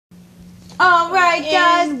All right,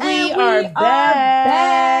 guys, and we are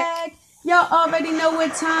back. Y'all already know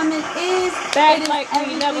what time it is. Back it is like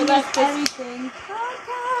we never left this. Everything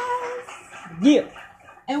podcast. Yeah.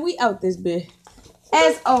 And we out this bit.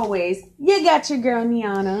 As always, you got your girl,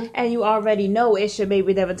 Niana. And you already know it's your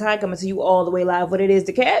baby Devin Ty coming to you all the way live. What it is,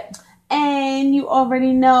 the cat. And you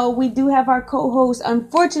already know we do have our co-host.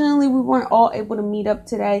 Unfortunately, we weren't all able to meet up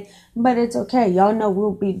today, but it's okay. Y'all know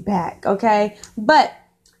we'll be back, okay? But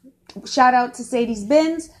shout out to Sadie's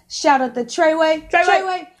Benz. Shout out to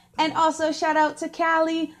Treyway. And also shout out to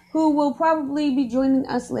Callie, who will probably be joining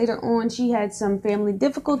us later on. She had some family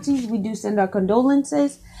difficulties. We do send our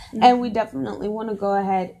condolences. Mm-hmm. And we definitely want to go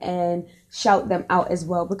ahead and shout them out as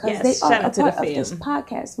well because they are a part of this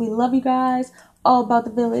podcast. We love you guys. All about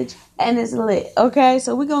the village, and it's lit. Okay,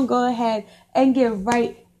 so we're gonna go ahead and get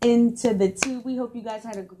right into the tea. We hope you guys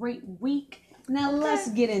had a great week. Now let's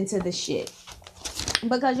get into the shit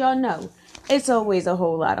because y'all know it's always a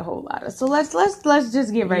whole lot. So let's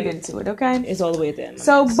just get right into it. Okay, it's all the way at the end.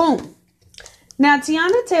 So boom. Now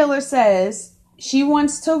Tiana Taylor says she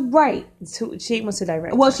wants to write. She wants to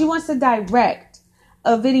direct. Well, she wants to direct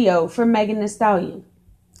a video for Megan Thee Stallion,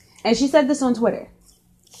 and she said this on Twitter.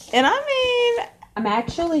 And I mean, I'm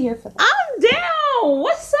actually here for that. I'm down.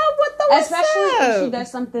 What's up with the Especially if she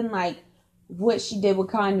does something like what she did with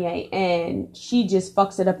Kanye and she just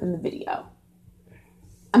fucks it up in the video.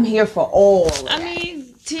 I'm here for all of that. I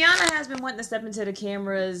mean, Tiana has been wanting to step into the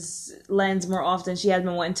camera's lens more often. She has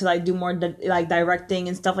been wanting to do more directing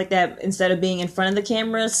and stuff like that instead of being in front of the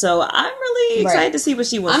camera. So I'm really excited to see what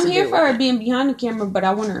she wants to do. I'm here for her being behind the camera, but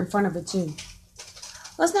I want her in front of it too.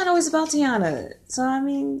 Well, it's not always about Tiana. So, I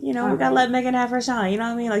mean, we gotta let Megan have her shine. You know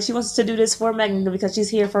what I mean? Like, she wants to do this for Megan because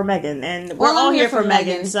she's here for Megan. And we're all here for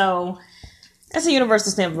Megan. So, that's a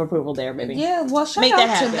universal stamp of approval there, baby. Yeah, well, shout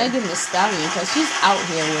out to Megan Thee Stallion because she's out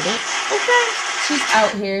here with it. Okay. She's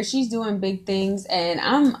out here. She's doing big things. And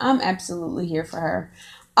I'm absolutely here for her.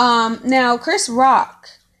 Now, Chris Rock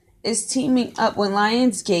is teaming up with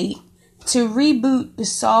Lionsgate to reboot the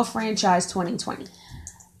Saw franchise 2020.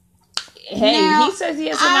 Hey, now, he says he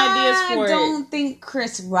has some ideas for it. I don't think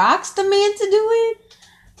Chris Rock's the man to do it.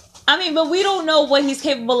 I mean, but we don't know what he's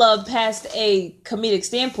capable of past a comedic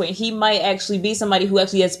standpoint. He might actually be somebody who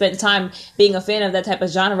actually has spent time being a fan of that type of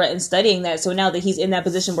genre and studying that. So now that he's in that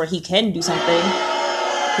position where he can do something,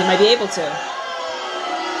 he might be able to.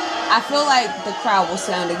 I feel like the crowd will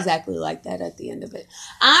sound exactly like that at the end of it.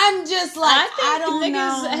 I'm just like, I don't know.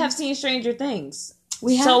 Niggas have seen Stranger Things.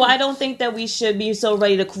 So I don't think that we should be so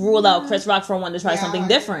ready to rule out Chris Rock for one to try something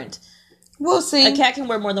different. We'll see. A cat can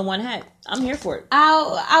wear more than one hat. I'm here for it.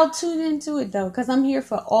 I'll tune into it though, because I'm here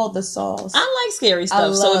for all the Saws. I like scary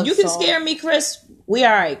stuff. So if you can scare me, Chris, we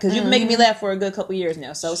all right. Because you've been making me laugh for a good couple years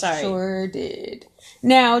now. So sorry. Sure did.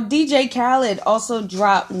 Now, DJ Khaled also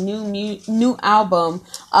dropped new album,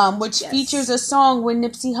 which features a song with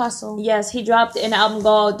Nipsey Hussle. Yes, he dropped an album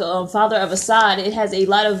called Father of Assad. It has a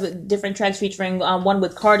lot of different tracks featuring one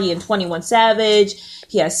with Cardi and 21 Savage.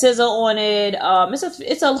 He has SZA on it.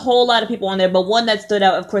 It's a whole lot of people on there, but one that stood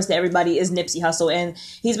out, of course, to everybody is Nipsey Hussle, and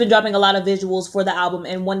he's been dropping a lot of visuals for the album,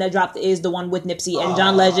 and one that dropped is the one with Nipsey and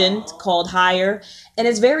John Legend called Higher, and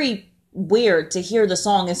it's very weird to hear the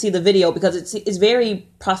song and see the video because it's very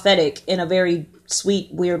prophetic in a very sweet,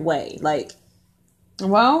 weird way. Like,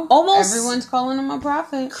 well, almost everyone's calling him a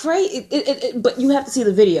prophet. Crazy, but you have to see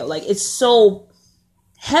the video. Like, it's so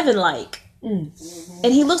heaven-like. And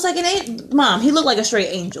he looks like he looked like a straight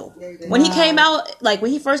angel. When he came out, like when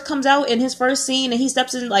he first comes out in his first scene and he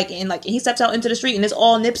steps in he steps out into the street and it's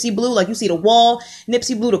all Nipsey blue, like you see the wall,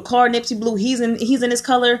 Nipsey blue, the car, Nipsey blue, he's in his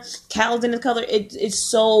color, Cal's in his color. It's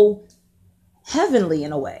so heavenly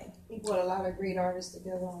in a way. He put a lot of great artists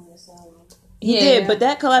together on this album. He did, but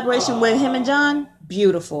that collaboration with him and John,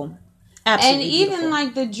 beautiful. Absolutely. And even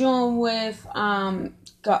like the joint with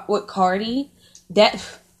Cardi,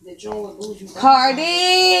 that the joint with Buju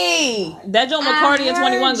Cardi. That joint with Cardi and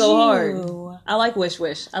 21 go hard. I like Wish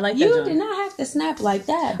Wish. I like that joint. You did not have to snap like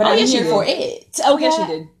that, but I'm here for it. Okay? Oh, yes, you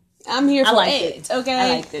did. I'm here for it. Okay,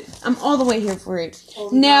 I liked it. I'm all the way here for it.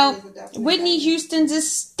 Now, Whitney Houston's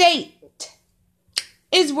estate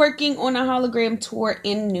is working on a hologram tour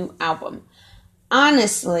and new album.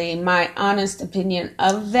 Honestly, my honest opinion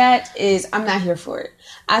of that is I'm not here for it.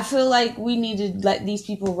 I feel like we need to let these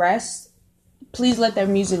people rest. Please let their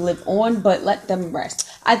music live on, but let them rest.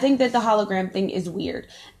 I think that the hologram thing is weird.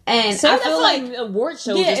 And Same I feel like award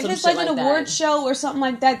shows. yeah, or if some it's shit like an that. award show or something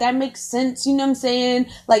like that, that makes sense. You know what I'm saying?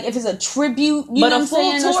 Like if it's a tribute, you But know a what I'm full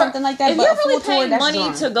saying, tour, or something like that. if But you're a full really tour, paying that's money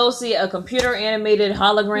drawing. to go see a computer animated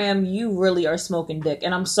hologram, you really are smoking dick.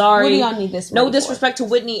 And I'm What sorry, do y'all need this no money for? disrespect to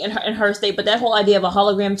Whitney and her state, but that whole idea of a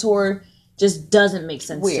hologram tour just doesn't make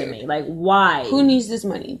sense Weird. to me. Like, why? Who needs this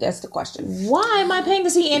money? That's the question. Why am I paying to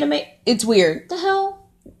see anime? It's weird. The hell?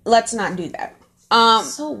 Let's not do that.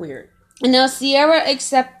 So weird. Now Sierra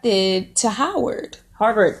accepted to Howard.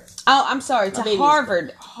 Harvard. Oh, I'm sorry, to baby.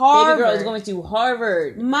 Harvard. Harvard. Baby girl is going to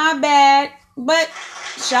Harvard. My bad. But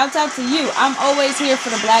shouts out to you. I'm always here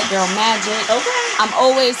for the black girl magic. Okay. I'm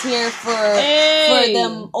always here for Hey.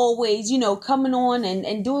 them always, coming on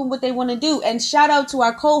and doing what they want to do. And shout out to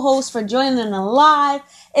our co-host for joining the live.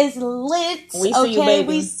 It's lit. We see you, baby.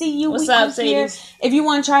 We see you. What's we up, out here. Sadies? If you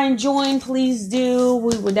want to try and join, please do.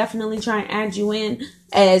 We will definitely try and add you in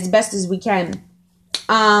as best as we can.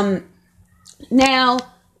 Now,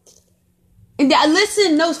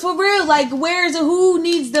 listen, no, for real, like, who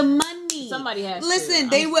needs the money? Somebody has to. Listen,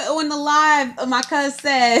 they were on the live, my cousin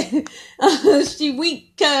said, she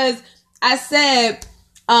weak, because I said,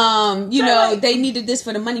 they needed this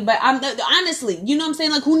for the money, but honestly, you know what I'm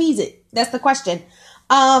saying? Like, who needs it? That's the question.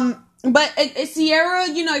 But Sierra,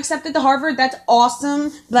 accepted to Harvard. That's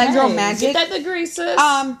awesome. Black Girl Magic. Get that degree, sis.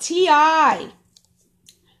 T.I.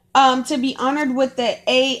 To be honored with the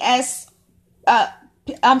ASCAP's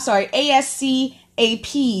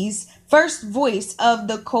First Voice of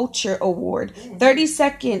the Culture Award,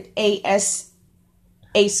 32nd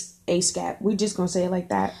ASCAP. We just gonna say it like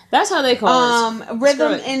that. That's how they call it.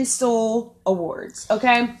 Rhythm and Soul Awards.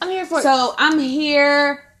 Okay, I'm here for it. So I'm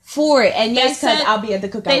here for it, and yes, because I'll be at the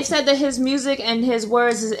cookout. They said that his music and his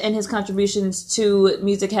words and his contributions to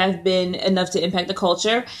music have been enough to impact the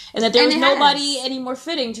culture, and that there is nobody any more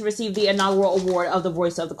fitting to receive the inaugural award of the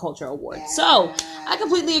Voice of the Culture Award. Yeah. So I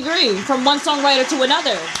completely agree. From one songwriter to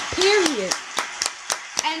another. Period.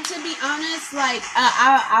 And to be honest, like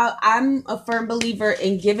I'm a firm believer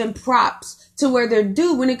in giving props to where they're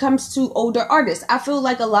due when it comes to older artists. I feel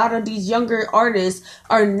like a lot of these younger artists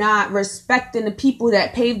are not respecting the people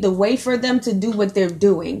that paved the way for them to do what they're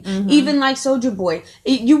doing. Mm-hmm. Even like Soulja Boy,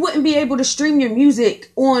 you wouldn't be able to stream your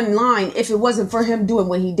music online if it wasn't for him doing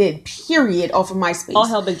what he did, period, off of MySpace. All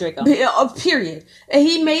hell Big Draco. Period. And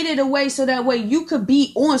he made it a way so that way you could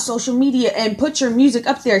be on social media and put your music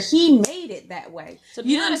up there. He made it that way. To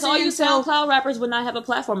be honest, all you SoundCloud rappers would not have a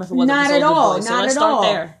platform if it wasn't not for at Soulja all. Boy. So not let's at start all.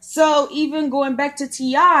 there. So even going back to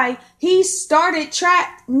T.I., he started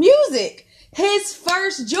trap music. His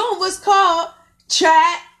first joint was called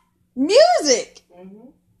Trap Music. Mm-hmm.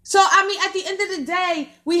 So, I mean, at the end of the day,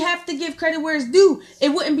 we have to give credit where it's due. It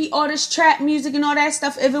wouldn't be all this trap music and all that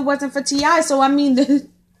stuff if it wasn't for T.I. So, I mean,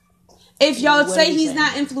 if y'all say he's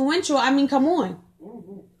not influential, I mean, come on.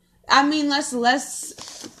 Mm-hmm. I mean, let's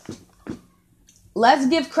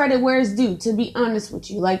give credit where it's due, to be honest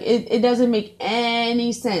with you. Like, it doesn't make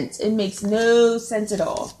any sense. It makes no sense at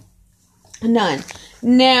all. None.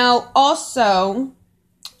 Now, also,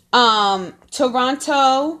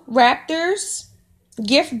 Toronto Raptors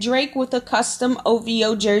gift Drake with a custom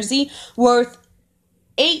OVO jersey worth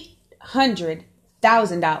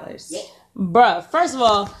 $800,000. Yeah. Bruh, first of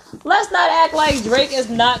all, let's not act like Drake is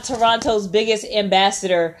not Toronto's biggest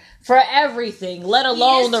ambassador for everything, let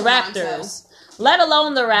alone the Raptors. Let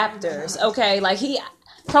alone the Raptors, okay? Like,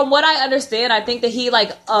 from what I understand, I think that he,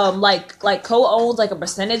 co-owns, a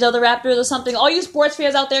percentage of the Raptors or something. All you sports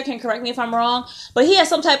fans out there can correct me if I'm wrong, but he has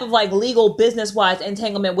some type of, legal business-wise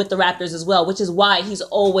entanglement with the Raptors as well, which is why he's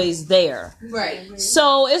always there. Right.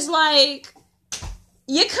 So, it's like,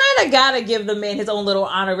 you kind of gotta give the man his own little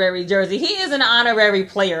honorary jersey. He is an honorary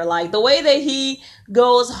player. Like, the way that he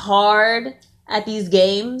goes hard at these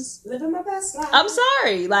games. Living my best life. I'm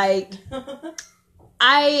sorry. Like,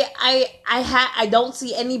 I don't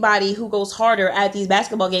see anybody who goes harder at these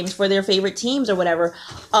basketball games for their favorite teams or whatever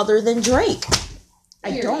other than Drake.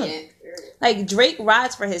 I don't. Like, Drake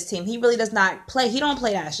rides for his team. He really does not play. He don't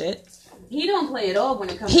play that shit. He don't play at all when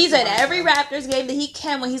it comes He's to at every Raptors game that he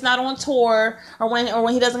can when he's not on tour or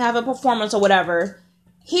when he doesn't have a performance or whatever.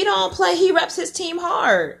 He don't play. He reps his team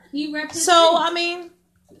hard. He reps his team. I mean,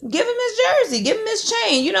 give him his jersey. Give him his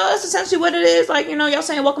chain. You know, that's essentially what it is. Like, y'all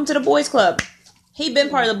saying welcome to the boys club. He been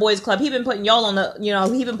part of the boys club. He been putting y'all on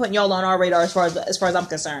our radar as far as I'm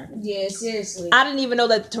concerned. Yeah, seriously. I didn't even know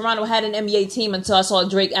that Toronto had an NBA team until I saw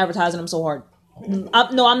Drake advertising them so hard.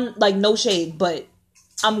 I'm like, no shade, but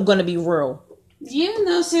I'm gonna be real. Yeah,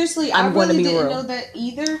 no, seriously, I really didn't know that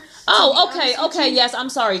either. Oh, okay, yes, I'm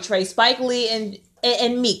sorry, Trey. Spike Lee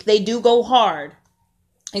and Meek, they do go hard.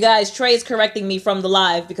 You guys, Trey's correcting me from the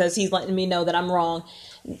live because he's letting me know that I'm wrong.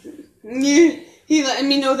 Yeah, he letting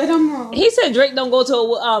me know that I'm wrong. He said Drake don't go to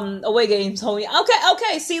away games, homie.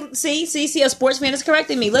 Okay. See, a sports fan is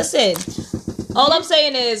correcting me. Listen, all I'm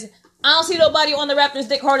saying is I don't see nobody on the Raptors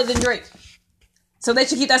dick harder than Drake. So they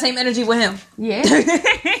should keep that same energy with him. Yeah.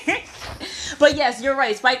 But yes, you're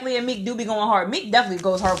right. Spike Lee and Meek do be going hard. Meek definitely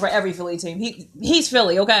goes hard for every Philly team. He's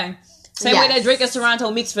Philly, okay? Same way that Drake is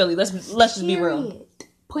Toronto, Meek's Philly. Let's just be real.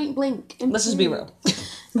 Point blank. Let's just be real.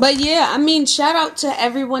 But yeah, I mean, shout out to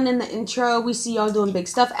everyone in the intro. We see y'all doing big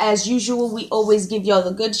stuff. As usual, we always give y'all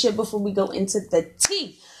the good shit before we go into the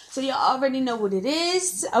tea. So y'all already know what it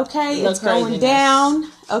is, okay? It's going down,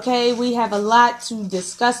 okay? We have a lot to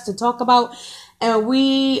discuss, to talk about. And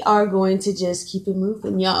we are going to just keep it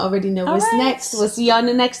moving. Y'all already know what's next. We'll see y'all in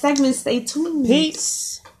the next segment. Stay tuned.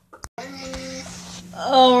 Peace.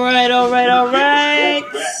 All right.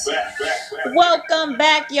 Welcome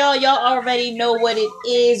back, y'all. Y'all already know what it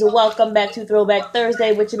is. Welcome back to Throwback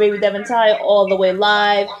Thursday with your baby Devin Ty, all the way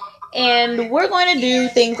live. And we're going to do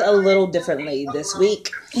things a little differently this week.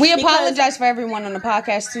 We apologize for everyone on the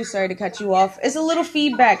podcast, too. Sorry to cut you off. It's a little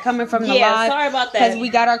feedback coming from the live. Sorry about that. Because we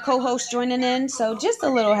got our co-host joining in. So just a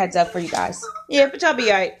little heads up for you guys. Yeah, but y'all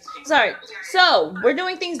be all right. Sorry. So, we're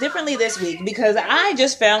doing things differently this week because I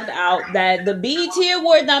just found out that the BET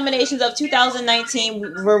Award nominations of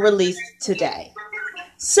 2019 were released today.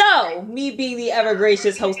 So, me being the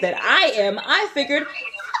ever-gracious host that I am, I figured,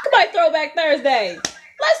 fuck my Throwback Thursday.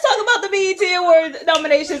 Let's talk about the BET Award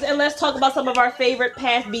nominations and let's talk about some of our favorite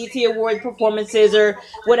past BET Award performances or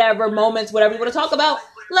whatever, moments, whatever you want to talk about.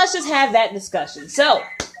 Let's just have that discussion. So,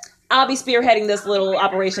 I'll be spearheading this little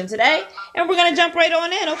operation today and we're going to jump right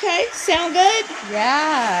on in, okay? Sound good?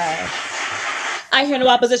 Yeah. I hear no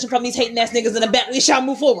opposition from these hating ass niggas in the back. We shall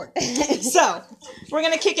move forward. So, we're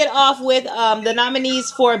going to kick it off with the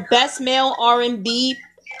nominees for Best Male R&B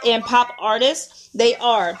and Pop Artist. They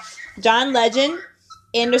are John Legend,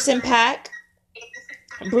 Anderson .Paak,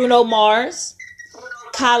 Bruno Mars,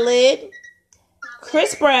 Khalid,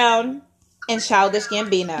 Chris Brown, and Childish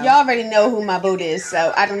Gambino. Y'all already know who my vote is,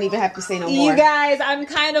 so I don't even have to say no more. You guys, I'm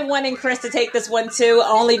kind of wanting Chris to take this one too,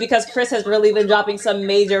 only because Chris has really been dropping some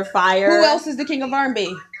major fire. Who else is the king of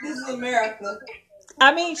R&B? This is America.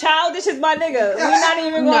 I mean, Childish is my nigga. We're not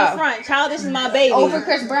even going front. Childish is my baby. Over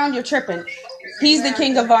Chris Brown, you're tripping. He's the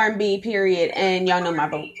king of R&B, period, and y'all know my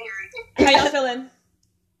vote. How y'all feeling?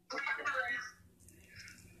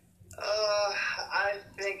 I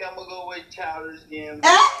think I'm gonna go with Childish Gambino.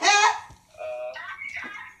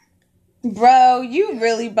 Bro, you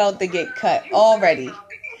really about to get cut already.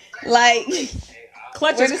 Like,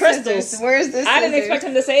 Clutches crystals. Where's this? I didn't expect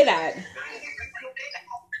him to say that.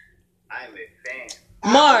 I'm a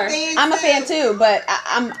fan. Mar. I'm a fan too, but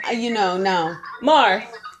I'm no. Mar.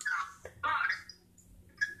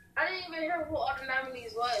 I didn't even hear who all the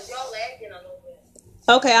nominees was. Y'all lagging a little bit.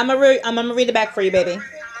 Okay, I'm gonna read it back for you, baby.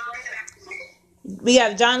 We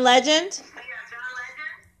have John Legend,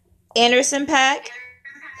 Anderson .Paak,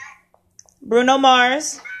 Bruno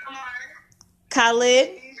Mars,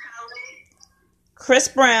 Khalid, Chris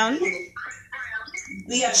Brown,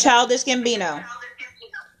 Childish Gambino.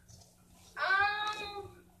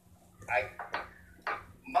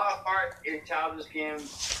 My heart is Childish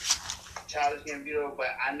Gambino, but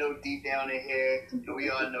I know deep down in here, we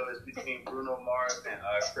all know it's between Bruno Mars and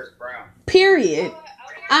Chris Brown. Period.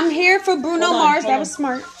 I'm here for Bruno Mars. That was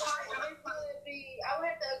smart. I would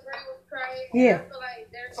have to agree with Craig. Yeah. I feel like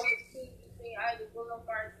there's a dispute between either Bruno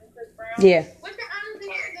Mars and Chris Brown. Yeah. Which I honestly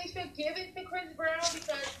think they should give it to Chris Brown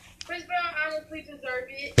because Chris Brown honestly deserved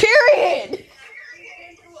it. Period. He's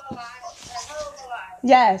been through a lot, a hell of a lot.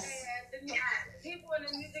 Yes. And the people in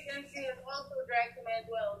the music industry have also dragged him as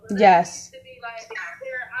well. So Yes. to be like,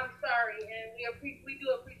 I'm sorry, and we do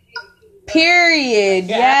appreciate you. Period.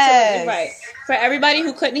 You're Yes. absolutely right. For everybody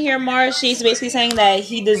who couldn't hear Mars, she's basically saying that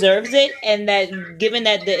he deserves it, and that given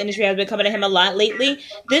that the industry has been coming at him a lot lately,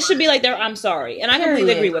 this should be like their I'm sorry. And I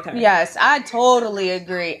completely agree with her. Yes, I totally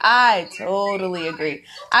agree. I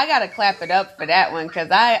gotta clap it up for that one because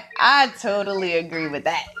I totally agree with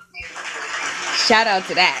that. Shout out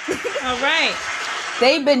to that. All right.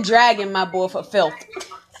 They've been dragging my boy for filth.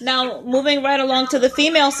 Now, moving right along to the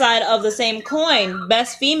female side of the same coin,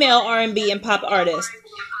 Best Female R&B and Pop Artist.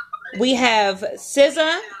 We have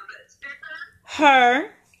SZA, Her,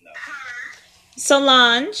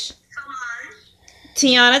 Solange,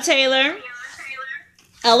 Tiana Taylor,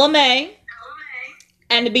 Ella Mai,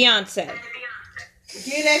 and Beyonce.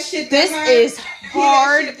 Give that shit to This her. is Give that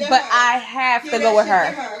hard, shit to but her. I have Give to that go with shit her.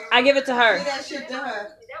 to her. I give it to her. Give that shit to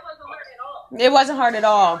her. That wasn't hard at all. It wasn't hard at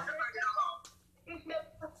all.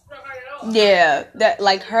 Yeah, that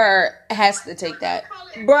like her has to take that.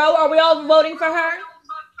 Bro, are we all voting for her?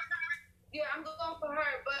 Yeah, I'm going for her.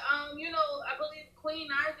 But you know, I believe Queen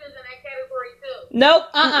Naija is in that category too. Nope.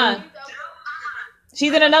 Mm-mm.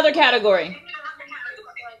 She's in another category.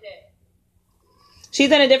 She's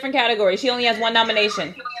in a different category. She only has one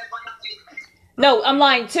nomination. No, I'm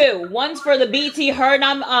lying. 2. One's for the BT Her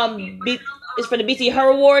is for the BT Her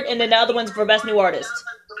Award, and then the other one's for Best New Artist.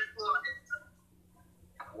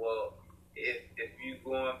 Well, if you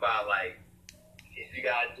going by like, if you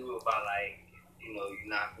gotta do it by like, you know, you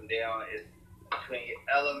knock them down, it's between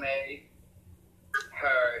Ella Mai,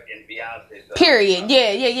 her, and Beyonce. So Period.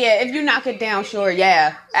 Yeah. If you knock it down, sure.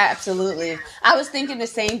 Yeah, absolutely. I was thinking the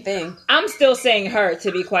same thing. I'm still saying her,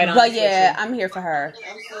 to be quite honest. But yeah, I'm here for her.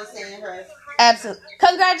 I'm still saying her. Absolutely.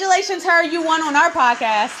 Congratulations, her. You won on our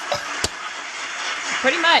podcast.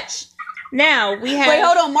 Pretty much. Now we have. Wait,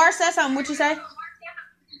 hold on. Mars said something. What you say? I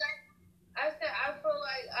said I feel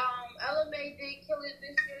like Ella Mai did kill it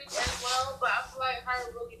this year as well, but I feel like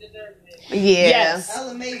her really deserves it. Yeah. Yes.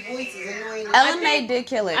 Ella Mai voice is annoying. Ella Mai did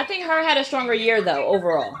kill it. I think her had a stronger year though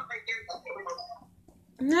overall.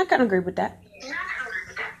 I can agree with that.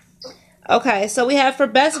 Okay, so we have for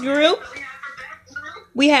Best Group,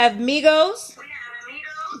 we have Migos,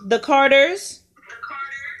 The Carters,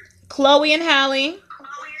 Chloe and Halle,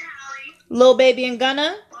 Lil Baby and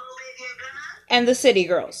Gunna, and the City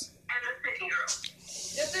Girls.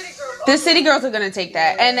 The City Girls are gonna take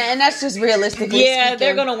that, and that's just realistically. Yeah, speaking,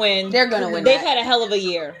 they're gonna win. They're gonna win. They've that. had a hell of a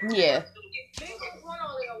year. Yeah. Migos won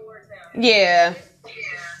all the awards now. Yeah.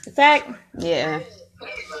 In fact, Yeah.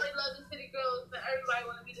 Everybody loves the City Girls, but everybody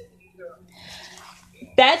want to be the City Girl.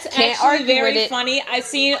 that's Can't actually argue with very it. funny. I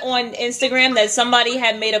seen on Instagram that somebody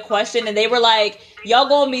had made a question and they were like, y'all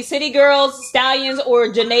gonna be City Girls, Stallions, or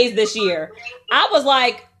Janae's this year? I was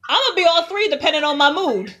like, I'm gonna be all three depending on my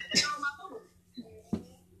mood.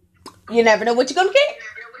 You never know what you're gonna get,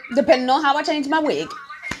 depending on how I change my wig.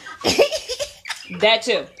 That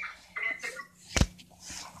too.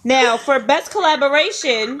 Now, for Best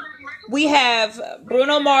Collaboration, we have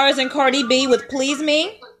Bruno Mars and Cardi B with Please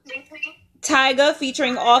Me, Tyga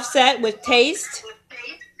featuring Offset with Taste,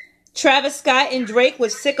 Travis Scott and Drake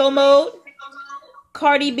with Sicko Mode,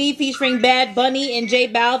 Cardi B featuring Bad Bunny and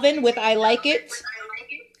J Balvin with I Like It,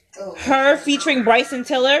 Her featuring Bryson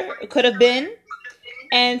Tiller, Could Have Been,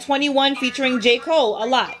 and 21 featuring J. Cole, A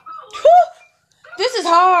Lot. This is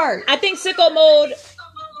hard. I think Sicko Mode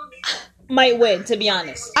might win, to be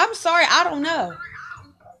honest. I'm sorry, I don't know.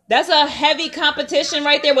 That's a heavy competition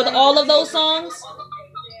right there with all of those songs.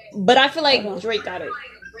 But I feel like Drake got it.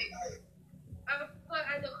 I feel like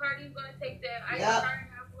either Cardi's gonna take that. I Yep. her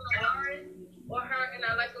and Mars, or her and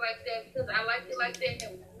I Like It Like That, because I Like It Like That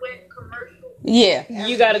and went commercial. Yeah,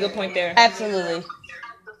 You got a good point there. absolutely.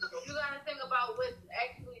 You gotta think about what's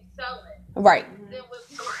actually selling, Right. then what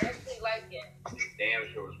people actually liking.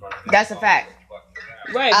 damn sure was running. That's a fact.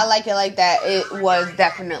 Right. I Like It Like That. It was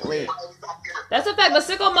definitely. That's a fact. But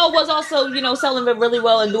Sicko Mode was also, selling it really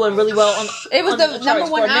well and doing really well on. It was on the charts number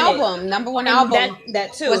for one a minute. album. Number one And album.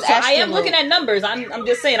 That too. was So I am Astronaut. looking at numbers. I'm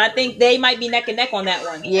just saying. I think they might be neck and neck on that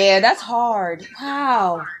one. Yeah, that's hard.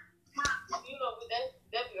 Wow. You know, but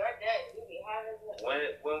that'd be right there. We'd be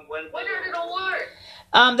having When are the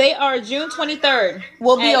awards? They are June 23rd.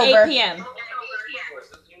 We'll be at over. 8 p.m.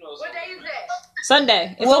 What day is that?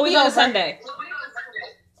 Sunday. It's We'll always be on a over. Sunday.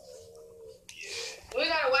 We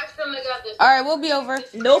gotta watch them together. All right, we'll be over.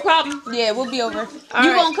 No problem. Yeah, we'll be over. All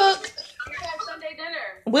You right. gonna cook? We have Sunday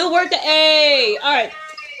dinner. We'll work the A. All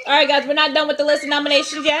right, guys. We're not done with the list of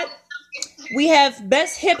nominations yet. We have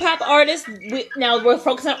Best Hip Hop Artist. Now we're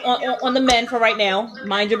focusing on the men for right now.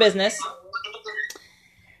 Mind your business.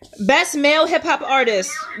 Best Male Hip Hop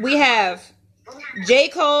Artist. We have J.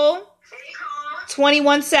 Cole,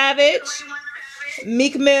 21 Savage,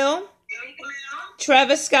 Meek Mill,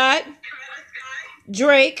 Travis Scott,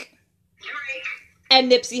 Drake,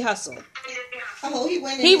 and Nipsey Hussle. Oh, he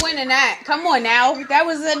winning. He winning that. Come on now. That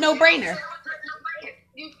was a no-brainer.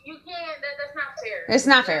 You can't. That's not fair. It's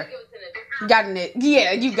not fair. Give it to Nipsey. Gotten it.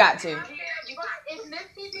 Yeah, you got to. If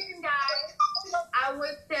Nipsey didn't die, I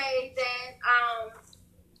would say that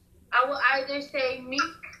I will either say Meek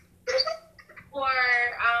or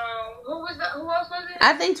who else was it?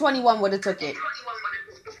 I think 21 would have took it.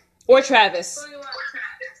 Or Travis. 21.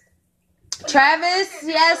 Travis,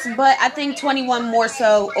 yes, but I think 21 more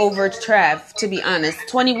so over Trav, to be honest.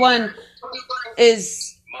 21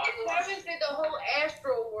 is... Travis did the whole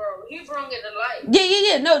Astro World. He brought it to life.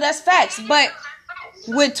 Yeah. No, that's facts. But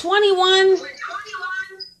with 21,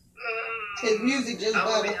 His music just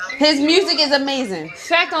better. his music is amazing.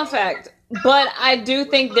 Fact on fact. But I do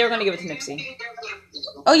think they're gonna give it to Nipsey.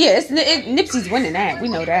 Oh yeah, Nipsey's winning that. We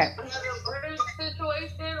know that. Another British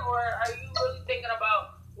situation, or are you really thinking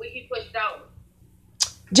about what he pushed out?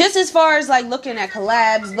 Just as far as like looking at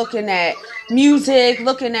collabs, looking at music,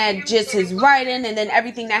 looking at just his writing, and then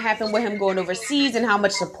everything that happened with him going overseas and how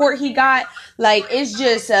much support he got, like it's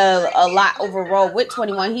just a lot overall with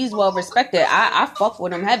 21. He's well respected. I fuck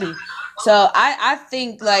with him heavy. So I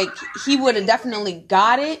think like he would have definitely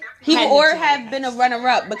got it. He or have been a runner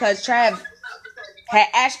up because Trav had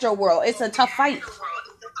Astro World. It's a tough fight.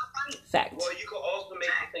 Fact. Well, you could also make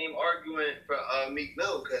the same argument for Meek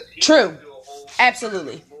Mill because True.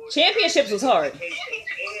 Absolutely. Championships was hard.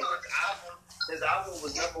 His album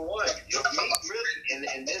was number one. Meek really,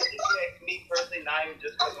 and this, if you ask me personally, not even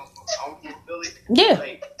just because I'm from Philly. Yeah.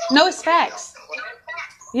 Like, No, it's facts.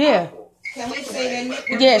 Yeah. Can we say that Nick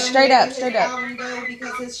was Yeah, the straight one up, with straight his up. album, though,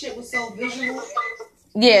 because his shit was so visual?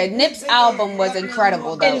 Yeah, Nip's album was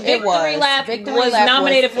incredible though. And It Victory was. Lap Victory was Lap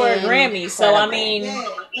nominated for a incredible. Grammy. So I mean, Yeah,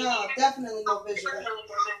 no, definitely no visual.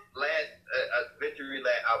 last Victory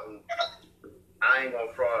Lap album, I ain't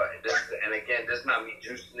gonna fraud. And again, this not me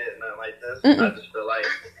juicing it, nothing like this. I just feel like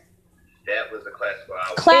that was a classical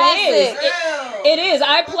album. Classic. It is.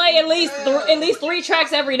 I play at least 3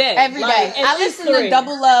 tracks every day. Every day. At I least listen 3. to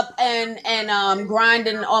Double Up and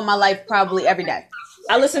Grinding All My Life probably every day.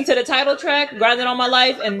 I listen to the title track, Grinding All My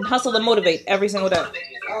Life, and Hustle and Motivate every single day.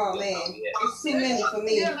 Oh man, it's too many for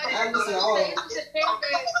me. I listen to all of them. It's the thing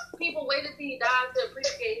that people wait until he dies to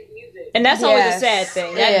appreciate his music. And that's always a Yes. sad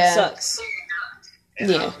thing. That Yeah. sucks. And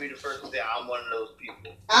Yeah. I'll be the first to say I'm one of those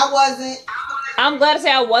people. I wasn't. I'm glad to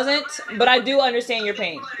say I wasn't, but I do understand your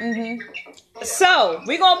pain. Mm-hmm. So,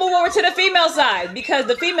 we're going to move over to the female side because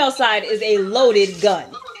the female side is a loaded gun.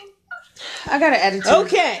 I got an attitude.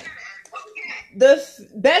 Okay. The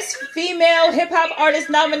best female hip-hop artist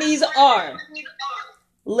nominees are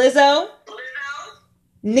Lizzo,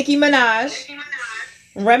 Nicki Minaj,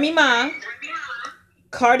 Remy Ma,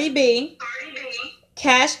 Cardi B,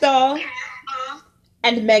 Cash Doll,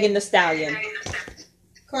 and Megan Thee Stallion.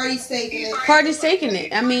 Cardi's taking it. Cardi's taking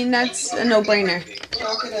it. I mean, that's a no-brainer.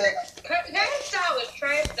 Chalk it up. That style was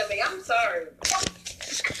trash to me. I'm sorry.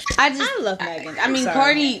 I love Megan. I mean, I'm sorry.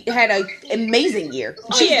 Cardi had an amazing year.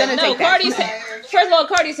 Oh, She's yeah, gonna no, take that. Cardi's first of all,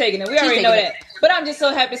 Cardi's taking it. We already She's know taking that. But I'm just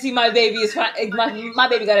so happy to see my baby is my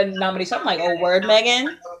baby got a nomination. I'm like, oh, word,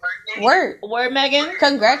 Megan, Word. word, Megan.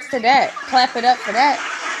 Congrats to that. Clap it up for that.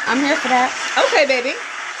 I'm here for that. Okay, baby.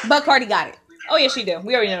 But Cardi got it. Oh yeah, she do.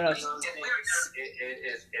 We already know those.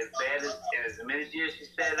 It's as bad as the minute years she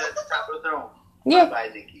said at the top of the throne. Yeah. Bye,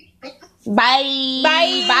 Nikki. Bye.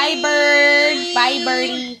 Bye. Bye, bird. Bye,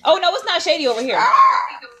 birdie. Oh no, it's not shady over here.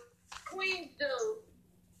 Queens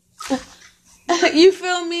do. You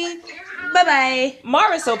feel me? Bye-bye.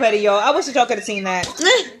 Mara's so petty, y'all. I wish that y'all could have seen that.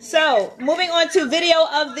 So, moving on to video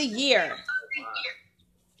of the year.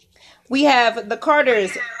 We have the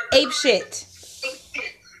Carters, Ape Shit.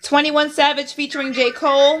 21 Savage featuring J.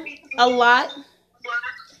 Cole, A Lot.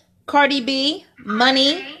 Cardi B,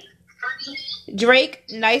 Money. Drake,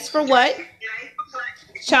 Nice for What.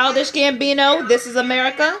 Childish Gambino, This Is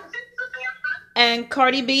America. And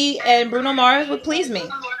Cardi B and Bruno Mars would Please Me.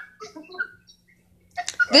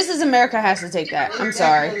 This Is America has to take that. I'm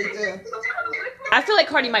sorry. Definitely do. I feel like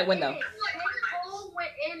Cardi might win though. Cole went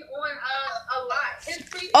in on a lot. His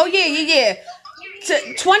free- Oh, yeah.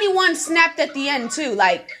 21 snapped at the end, too.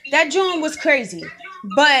 Like, that joint was crazy.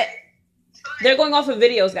 But They're going off of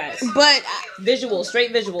videos, guys. But Visuals,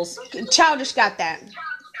 straight visuals. Childish got that.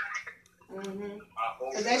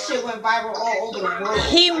 Cause that shit went viral all over the world.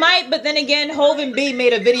 He might, but then again, Hov and B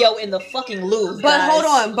made a video in the fucking Louvre. But guys. hold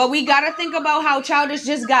on. But we gotta think about how Childish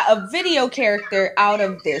just got a video character out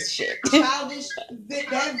of this shit. Childish,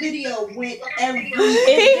 that video went everywhere.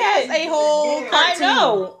 He has a whole I cartoon.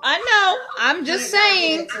 know. I'm just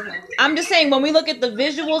saying. When we look at the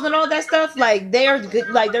visuals and all that stuff, like they are good,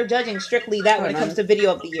 like they're judging strictly that when it comes to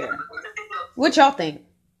video of the year. What y'all think?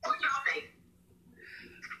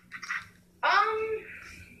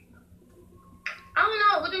 I don't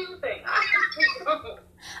know. What do you think?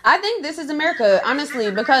 I think This Is America,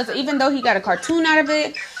 honestly, because even though he got a cartoon out of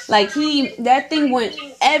it, like that thing went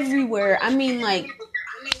everywhere. I mean, like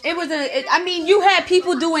it was you had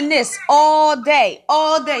people doing this all day,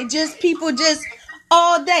 just people just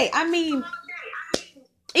all day. I mean,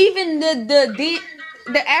 even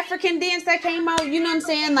the African dance that came out, you know what I'm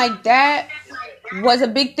saying? Like that was a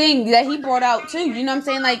big thing that he brought out too. You know what I'm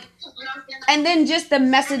saying? Like, and then just the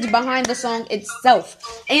message behind the song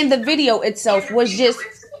itself and the video itself was just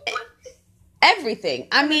everything.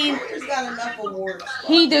 I mean, He's got enough awards.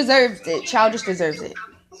 he deserves it. Childish deserves it.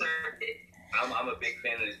 I'm a big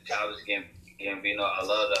fan of this Childish Gambino. I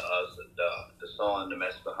love the song, the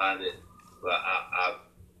message behind it. But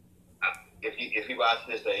if he watches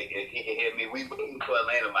this, if he can hear me, we moving to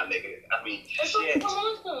Atlanta, my nigga. I mean, shit.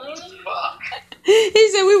 Fuck. He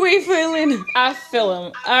said we wait for Atlanta. I feel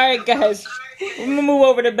him. All right, guys. We're gonna move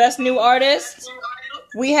over to Best New Artist.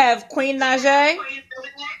 We have Queen Najee,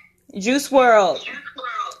 Juice WRLD,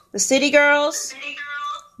 The City Girls,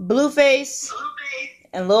 Blueface,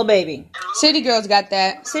 and Lil Baby. City Girls got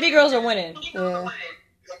that. City Girls are winning. Yeah. To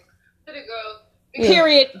the girls.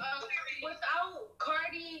 Period. Without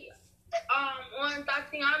Cardi on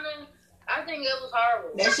Tatiana, I think it was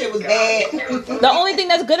horrible. That shit was bad. The only thing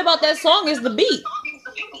that's good about that song is the beat.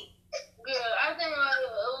 Yeah, I think it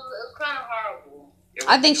was kind of horrible.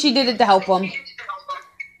 I think she did it to help him.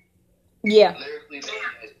 Yeah. Lyrically,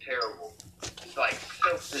 it's terrible. It's like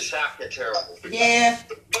the shock is terrible. Yeah.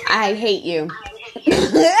 I hate you. It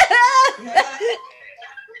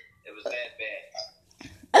was that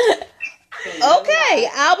bad. Okay,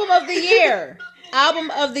 album of the year.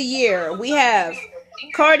 Album of the year. We have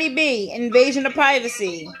Cardi B, Invasion of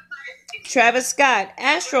Privacy. Travis Scott,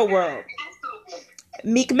 Astroworld.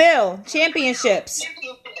 Meek Mill, Championships.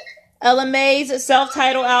 Ella May's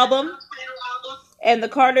self-titled album. And the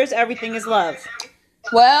Carters, Everything Is Love.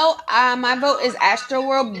 Well, my vote is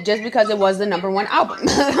Astroworld just because it was the #1 album.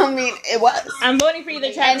 I mean, it was. I'm voting for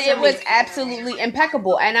either Travis And it or was Meek. absolutely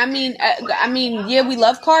impeccable. And I mean, yeah, we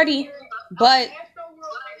love Cardi, but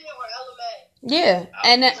yeah.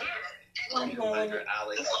 And 200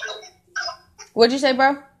 Alex. what'd you say, bro?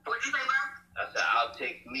 I said, I'll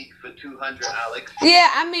take Meek for 200 Alex. Yeah,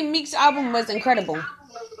 I mean, Meek's album was incredible.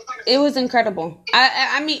 It was incredible.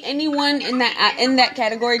 I mean, anyone in that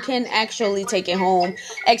category can actually take it home,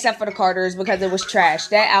 except for the Carters because it was trash.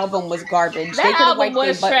 That album was garbage. They That could've album wiped their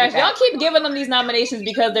was butt trash. with that. Y'all keep giving them these nominations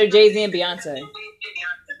because they're Jay-Z and Beyonce.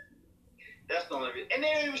 That's the only reason. And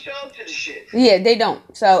they don't even show up to the shit. Yeah, they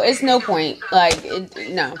don't. So it's no point. Like,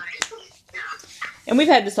 no. And we've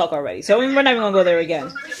had this talk already, so we're not even going to go there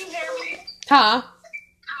again. Huh?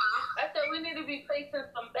 I said we need to be placing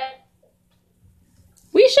some bets.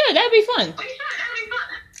 We should. That'd be fun.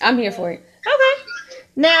 I'm here for it. Okay.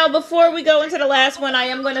 Now, before we go into the last one, I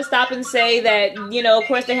am going to stop and say that, of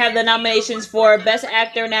course, they have the nominations for Best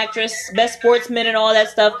Actor and Actress, Best Sportsman, and all that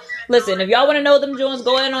stuff. Listen, if y'all want to know them Jones,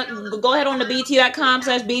 go ahead on the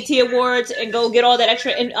BT.com/BT Awards and go get all that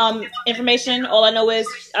extra information. All I know is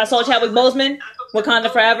I saw Chadwick Boseman,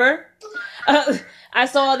 Wakanda Forever. I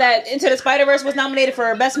saw that Into the Spider-Verse was nominated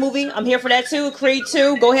for Best Movie. I'm here for that too. Creed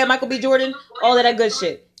 2, go ahead, Michael B. Jordan, all of that good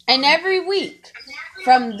shit. And every week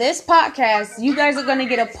from this podcast, you guys are going to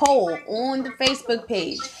get a poll on the Facebook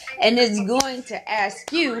page. And it's going to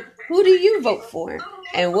ask you, who do you vote for?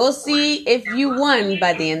 And we'll see if you won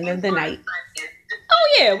by the end of the night.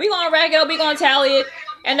 Oh yeah, we gonna rack it up, we gonna tally it.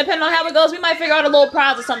 And depending on how it goes, we might figure out a little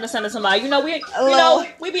prize or something to send to somebody. We be out here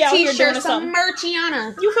doing T-shirt, something. some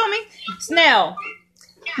merchiana. You feel me? Now,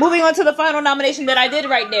 moving on to the final nomination that I did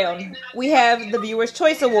write down. We have the Viewer's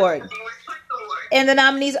Choice Award. And the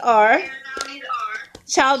nominees are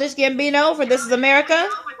Childish Gambino for This Is America,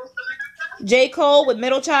 J. Cole with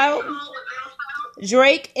Middle Child,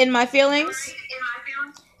 Drake, In My Feelings,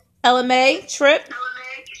 Ella May, Trip,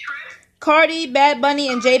 Cardi, Bad Bunny,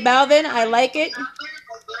 and J Balvin, I Like It,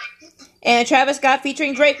 and Travis Scott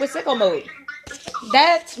featuring Drake with Sicko Mode.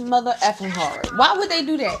 That's mother effing hard. Why would they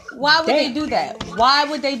do that? Why would they do that? Why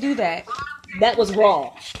would they do that? That was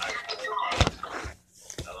raw.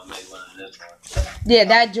 Yeah,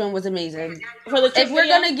 that joint was amazing. For the If we're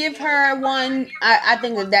video, gonna give her one, I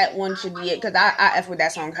think that one should be it because I F with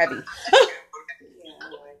that song heavy.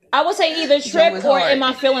 I would say either Trip was or hard. In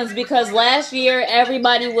My Feelings because last year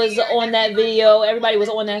everybody was on that video, everybody was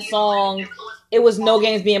on that song. It was no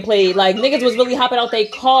games being played. Like niggas was really hopping out their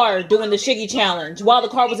car doing the Shiggy challenge while the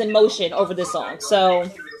car was in motion over this song. So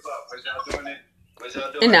Was y'all doing it? Was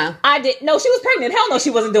y'all doing it? No, I did. No, she was pregnant. Hell no,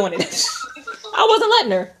 she wasn't doing it. I wasn't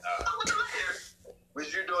letting her.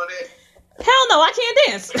 Was you doing it? Hell no, I can't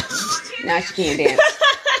dance. nah, she can't dance.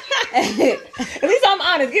 At least I'm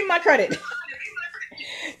honest. Give me my credit.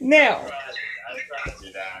 Now,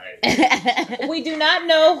 we do not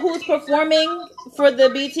know who's performing for the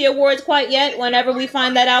BT Awards quite yet. Whenever we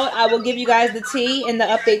find that out, I will give you guys the tea and the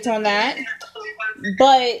updates on that.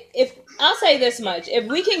 But if I'll say this much, if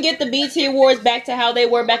we can get the BT Awards back to how they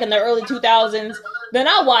were back in the early 2000s, then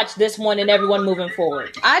I'll watch this one and everyone moving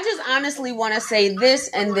forward. I just honestly want to say this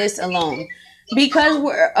and this alone. because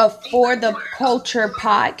we're a For the Culture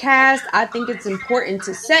podcast, I think it's important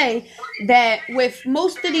to say that with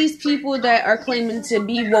most of these people that are claiming to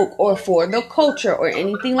be woke or for the culture or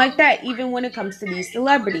anything like that, even when it comes to these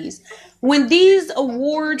celebrities, when these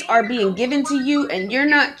awards are being given to you and you're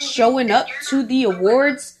not showing up to the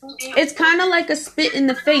awards, it's kind of like a spit in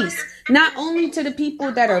the face. Not only to the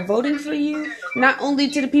people that are voting for you, not only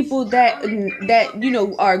to the people that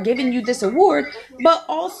are giving you this award, but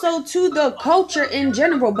also to the culture in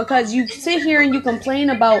general. Because you sit here and you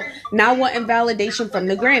complain about not wanting validation from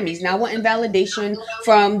the Grammys, not wanting validation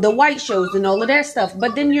from the white shows and all of that stuff,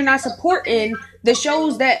 but then you're not supporting the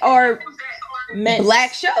shows that are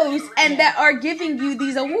black shows and that are giving you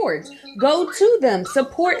these awards. Go to them,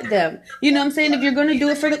 support them. You know what I'm saying? If you're going to do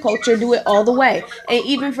it for the culture, do it all the way. And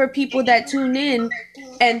even for people that tune in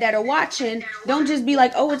and that are watching, don't just be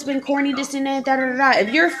like, oh, it's been corny, this and that, da da da.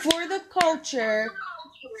 If you're for the culture,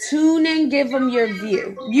 tune in, give them your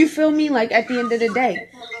view. You feel me? Like, at the end of the day,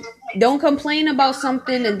 don't complain about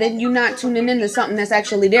something and then you not tuning into something that's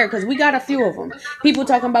actually there, because we got a few of them. People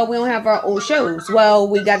talking about we don't have our own shows. Well,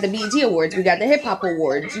 we got the BET Awards, we got the Hip Hop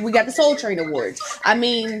Awards, we got the Soul Train Awards. I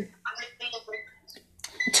mean,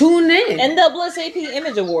 tune in. NAACP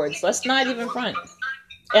Image Awards. Let's not even front.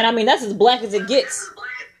 And I mean, that's as black as it gets.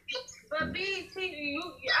 But BET,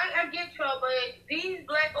 I get y'all, but these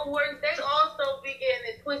black awards, they also be getting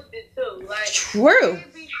it twisted too. Like, true. They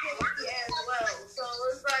be shitty as well. So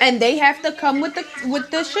it's like, and they have to come with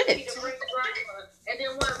the shit. And then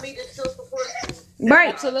want me to still support you.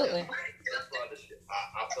 Right. Absolutely. That's why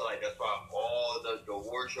I feel like that's why all the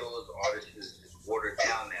award shows, artists is watered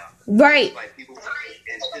down now. Right. Like, people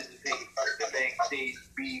anticipate the backstage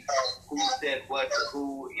beef, who said what to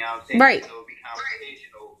who, you know what I'm saying? Right. So it'll be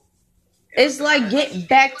conversational. It's like, get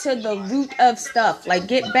back to the root of stuff. Like,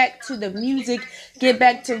 get back to the music. Get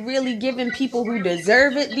back to really giving people who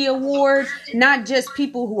deserve it the award. Not just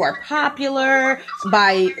people who are popular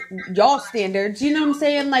by y'all standards. You know what I'm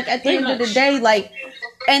saying? Like, at the end of the day, like,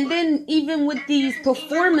 and then even with these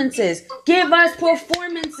performances, give us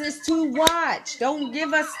performances to watch. Don't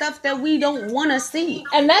give us stuff that we don't want to see.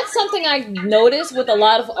 And that's something I noticed with a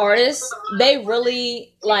lot of artists. They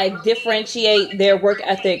really like differentiate their work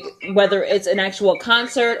ethic, whether it's an actual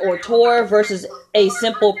concert or tour versus a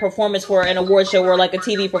simple performance for an award show or like a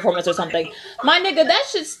TV performance or something. My nigga, that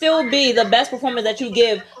should still be the best performance that you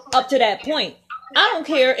give up to that point. I don't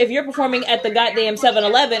care if you're performing at the goddamn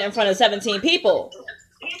 7-Eleven in front of 17 people.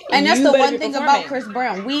 And that's the one thing about Chris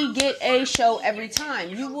Brown. We get a show every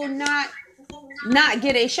time. You will not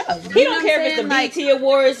get a show. He don't care if it's the BET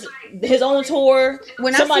Awards, his own tour,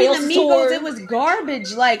 when somebody I seen the else's Migos, tour. It was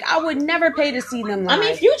garbage. Like, I would never pay to see them live. I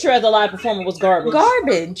mean, Future as a live performer was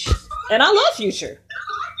garbage. And I love Future.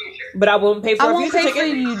 But I wouldn't pay for a Future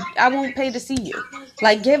ticket. I won't pay to see you.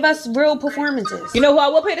 Like, give us real performances. You know who I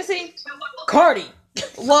will pay to see? Cardi.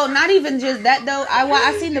 Well, not even just that though.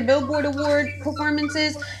 I seen the Billboard Award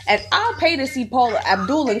performances, and I'll pay to see Paula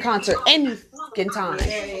Abdul in concert any fucking time.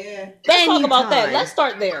 Let's talk about that. Let's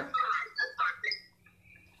start there.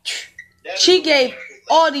 She gave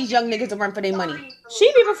all these young niggas a run for their money.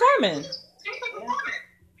 She be performing.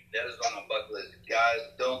 That is on my bucket list. Guys,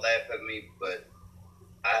 don't laugh at me, but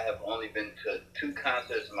I have only been to 2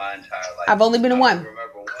 concerts in my entire life. I've only been to one. I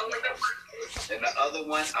remember one. And the other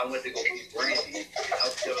one, I went to go see Brandy.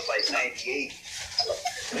 It was like 98.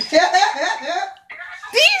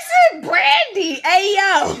 Decent Brandy, hey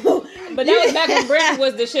yo. But that was back when Brandy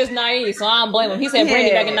was the shit's naive, so I don't blame him. He said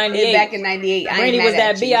Brandy back in 98. Back in 98. Brandy was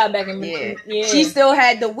that B.I. back in... Yeah. She still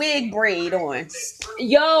had the wig braid on.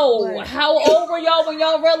 Yo, how old were y'all when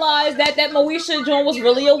y'all realized that Moesha joint was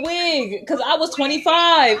really a wig? Because I was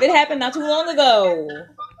 25. It happened not too long ago.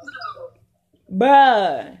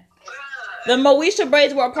 Bruh. The Moesha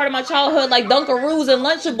braids were a part of my childhood, like Dunkaroos and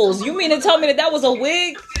Lunchables. You mean to tell me that was a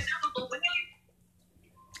wig?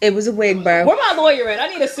 It was a wig, bro. Where my lawyer at? I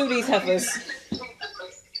need to sue these heifers.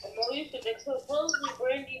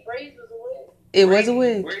 It was a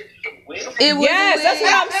wig. It was yes, a wig. That's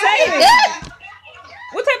what I'm saying.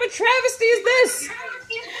 What type of travesty is this?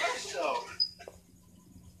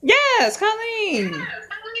 Yes, Colleen.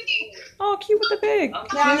 Oh, cute with the pig.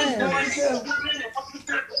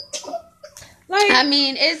 Like, I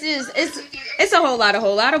mean, it's a whole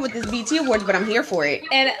lot with this BT Awards, but I'm here for it.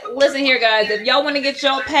 And listen here, guys, if y'all want to get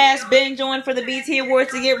y'all past binge on for the BT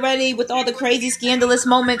Awards to get ready with all the crazy scandalous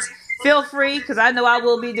moments, feel free, because I know I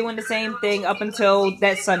will be doing the same thing up until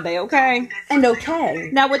that Sunday, okay? And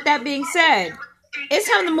okay. Now, with that being said, it's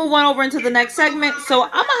time to move on over into the next segment, so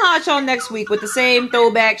I'm going to holler at y'all next week with the same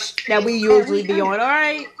throwback that we usually be on,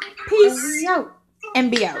 alright? Peace. Yo. And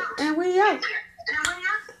be out. And we out.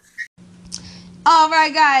 All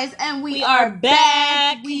right, guys, and we are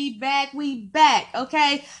back. We back.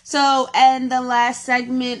 Okay. So, and the last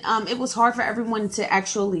segment, it was hard for everyone to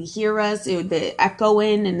actually hear us. The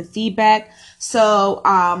echoing and the feedback. So,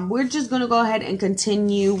 we're just gonna go ahead and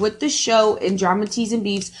continue with the show in Drama Teas and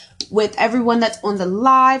Beefs with everyone that's on the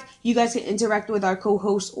live. You guys can interact with our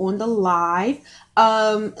co-hosts on the live.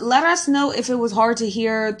 Let us know if it was hard to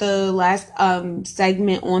hear the last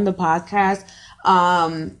segment on the podcast.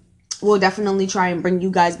 We'll definitely try and bring you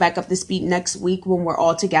guys back up to speed next week when we're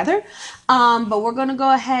all together. But we're going to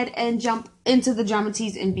go ahead and jump into the Drama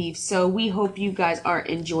Teas and Beefs. So we hope you guys are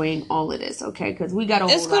enjoying all of this, okay? Because we got a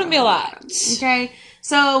whole It's going to be a lot. Okay?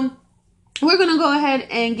 So we're going to go ahead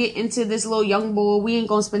and get into this little young boy. We ain't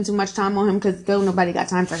going to spend too much time on him because nobody got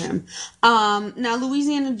time for him. Now,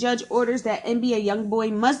 Louisiana judge orders that NBA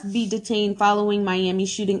YoungBoy must be detained following Miami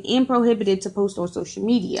shooting and prohibited to post on social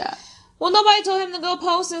media. Well, nobody told him to go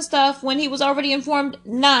post and stuff when he was already informed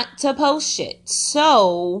not to post shit.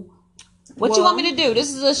 So, what you want me to do?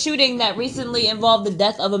 This is a shooting that recently involved the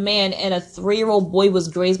death of a man and a 3-year-old boy was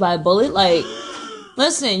grazed by a bullet. Like,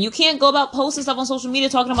 listen, you can't go about posting stuff on social media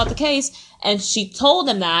talking about the case. And she told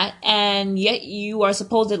him that, and yet you are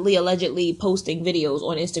supposedly, allegedly posting videos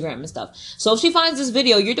on Instagram and stuff. So if she finds this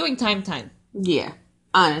video, you're doing time. Yeah,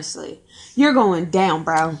 honestly. You're going down,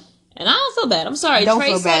 bro. And I don't feel bad. I'm sorry. Don't Trey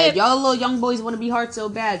feel said bad. it. Y'all little young boys want to be hard so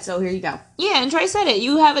bad, so here you go. Yeah, and Trey said it.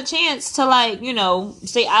 You have a chance to, like, you know,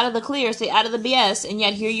 stay out of the clear, stay out of the BS, and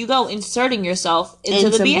yet here you go, inserting yourself into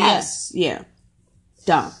the BS. Yeah.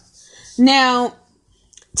 Dumb. Now,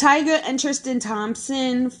 Tyga and Tristan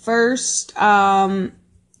Thompson, first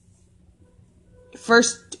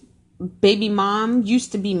baby mom,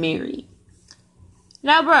 used to be married.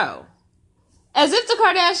 Now, bro, as if the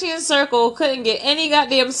Kardashian circle couldn't get any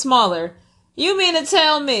goddamn smaller, you mean to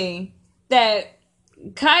tell me that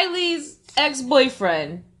Kylie's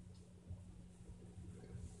ex-boyfriend,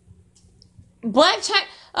 Blac Chyna...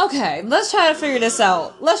 Okay, let's try to figure this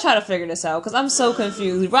out. Because I'm so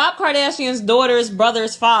confused. Rob Kardashian's daughter's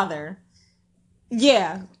brother's father.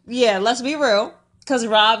 Yeah, let's be real. Because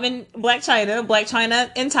Rob and Blac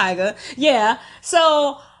Chyna and Tyga. Yeah,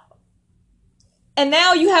 so... And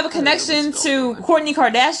now you have a connection to Kourtney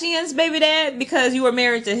Kardashian's baby dad because you were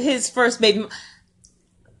married to his first baby. Let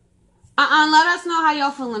us know how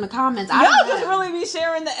y'all feel in the comments. Y'all just really be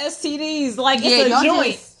sharing the STDs like it's a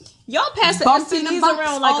joint. Y'all pass the STDs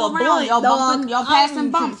around like a blunt. Y'all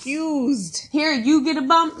passing bumps. Confused. Here, you get a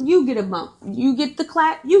bump, you get a bump. You get the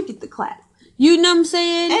clap, you get the clap. You know what I'm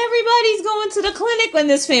saying? Everybody's going to the clinic in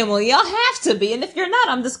this family. Y'all have to be. And if you're not,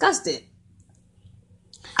 I'm disgusted.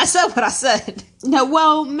 I said what I said. No,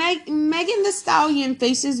 well, Megan Thee Stallion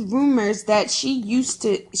faces rumors that she used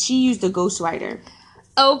a ghostwriter.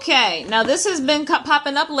 Okay, now this has been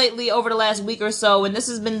popping up lately over the last week or so, and this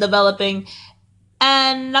has been developing,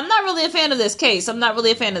 and I'm not really a fan of this case. I'm not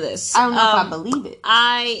really a fan of this. I don't know if I believe it.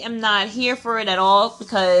 I am not here for it at all,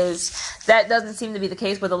 because that doesn't seem to be the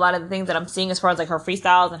case with a lot of the things that I'm seeing as far as like her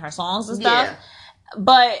freestyles and her songs and stuff. Yeah.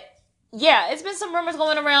 But, yeah, it's been some rumors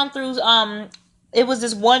going around through, it was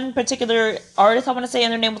this one particular artist, I want to say,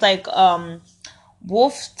 and their name was like,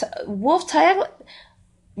 Wolf Tag.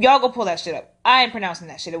 Y'all go pull that shit up. I ain't pronouncing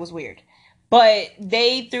that shit. It was weird. But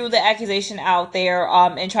they threw the accusation out there,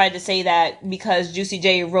 and tried to say that because Juicy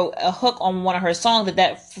J wrote a hook on one of her songs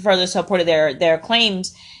that further supported their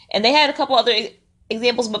claims. And they had a couple other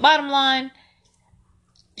examples, but bottom line,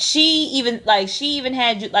 she even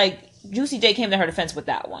had, like, Juicy J came to her defense with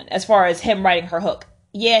that one, as far as him writing her hook.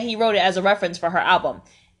 Yeah, he wrote it as a reference for her album.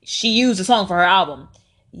 She used the song for her album.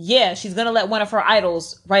 Yeah, she's gonna let one of her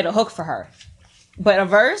idols write a hook for her. But a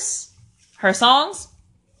verse, her songs,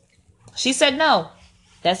 she said no.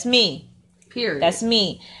 That's me. Period. That's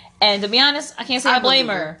me. And to be honest, I can't say I blame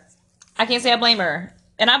her. I can't say I blame her.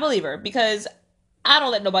 And I believe her, because I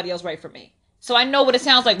don't let nobody else write for me. So I know what it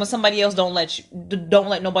sounds like when somebody else don't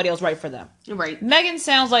let nobody else write for them. Right. Megan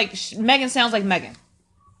sounds like Megan.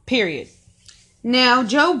 Period. Now,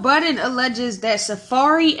 Joe Budden alleges that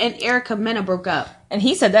Safari and Erica Mena broke up. And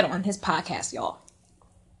he said that on his podcast, y'all.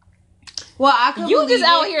 Well, I could You just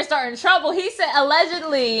out here starting trouble. He said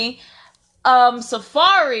allegedly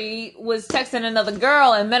Safari was texting another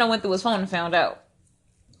girl and Mena went through his phone and found out.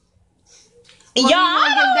 Well, y'all, I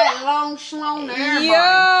give that long schlong to everybody. Yo,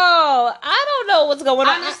 I don't know what's going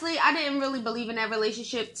on. Honestly, I didn't really believe in that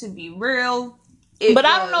relationship, to be real. But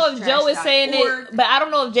I don't know if Joe is saying it. But I don't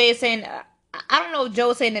know if Jay is saying... I don't know if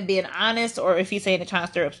Joe's saying it being honest or if he's saying it trying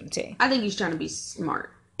to stir up some tea. I think he's trying to be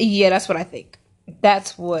smart. Yeah, that's what I think.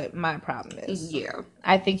 That's what my problem is. Yeah.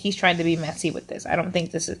 I think he's trying to be messy with this. I don't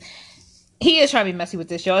think this is... He is trying to be messy with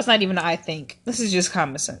this, y'all. It's not even I think. This is just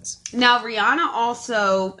common sense. Now, Rihanna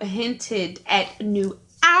also hinted at a new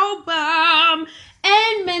album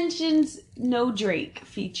and mentions no Drake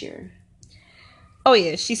feature. Oh,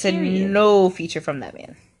 yeah. She said Period. no feature from that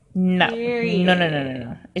man. No. Period.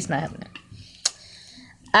 No. It's not happening.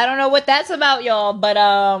 I don't know what that's about, y'all, but,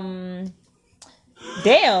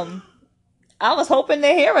 damn. I was hoping to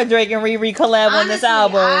hear a Drake and Riri collab on this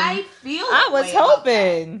album. I was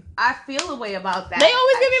hoping. I feel a way about that. They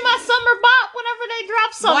always give me my summer bop whenever they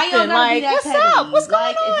drop something. Why y'all gotta be that what's petty? up? What's going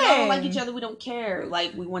on? If y'all don't like each other, we don't care.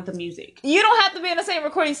 Like, we want the music. You don't have to be in the same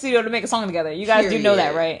recording studio to make a song together. You guys do know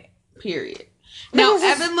that, right? Period. Now,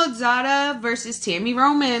 Evan Lozada versus Tammy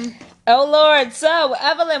Roman. Oh, Lord. So,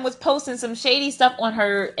 Evelyn was posting some shady stuff on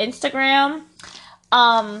her Instagram.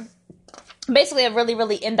 Basically a really,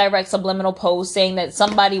 really indirect subliminal post saying that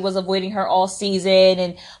somebody was avoiding her all season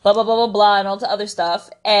and blah, blah, blah, blah, blah, and all the other stuff.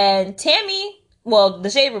 And Tammy, well, the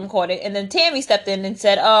Shade Room caught it, and then Tammy stepped in and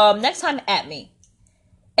said, next time at me.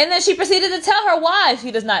 And then she proceeded to tell her why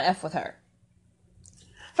she does not F with her.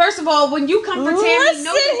 First of all, when you come for Tammy, Listen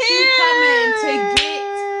know that you coming to get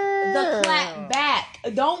the clap back.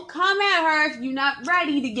 Don't come at her if you're not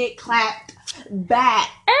ready to get clapped back.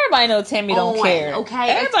 Everybody know Tammy don't care. Okay,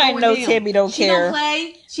 everybody know Tammy don't care. She don't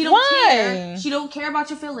play. She don't care. She don't care about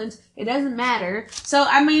your feelings. It doesn't matter. So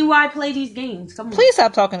I mean, why play these games? Come on. Please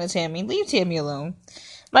stop talking to Tammy. Leave Tammy alone.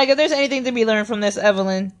 Like, if there's anything to be learned from this,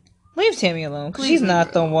 Evelyn, leave Tammy alone. Cause she's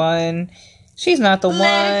not the one. She's not the one.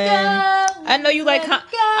 I know you like.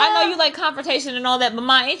 I know you like confrontation and all that,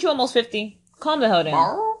 but ain't you almost 50? Calm the hell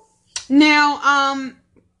down. Now,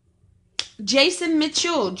 Jason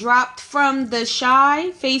Mitchell dropped from The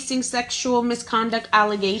Shy, facing sexual misconduct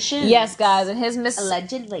allegations. Yes, guys, and his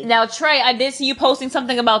allegedly. Now, Trey, I did see you posting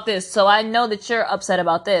something about this, so I know that you're upset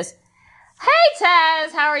about this. Hey,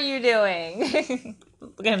 Taz, how are you doing?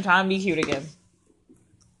 Look at him trying to be cute again.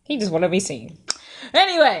 He just want to be seen.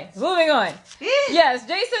 Anyway, moving on. Yes,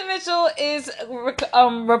 Jason Mitchell is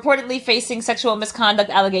reportedly facing sexual misconduct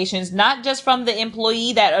allegations, not just from the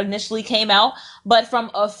employee that initially came out, but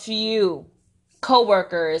from a few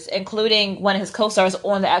co-workers, including one of his co-stars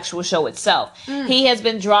on the actual show itself. He has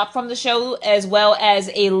been dropped from the show, as well as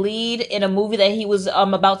a lead in a movie that he was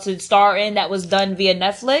about to star in that was done via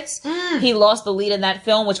Netflix. He lost the lead in that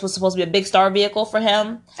film, which was supposed to be a big star vehicle for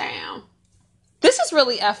him. Damn. This is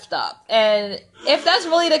really effed up. And if that's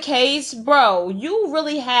really the case, bro, you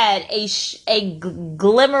really had a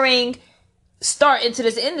glimmering start into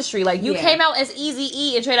this industry. Like, you came out as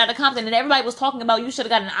Eazy-E and Straight Outta Compton, and everybody was talking about you should have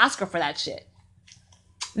got an Oscar for that shit.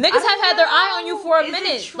 Niggas have had their eye on you for a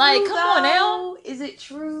minute. True, like, come on now. Is it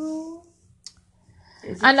true?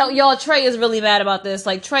 I know, y'all, Trey is really mad about this.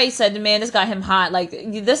 Like, Trey said, man, this got him hot. Like,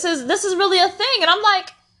 this is really a thing. And I'm like,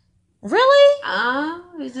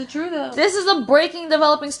 really? Is it true though? This is a breaking,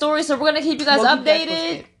 developing story, so we're gonna keep you guys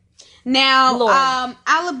updated. Now,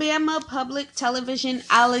 Alabama Public Television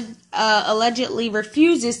allegedly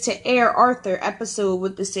refuses to air Arthur episode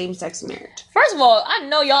with the same-sex marriage. First of all, I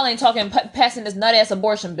know y'all ain't talking passing this nut-ass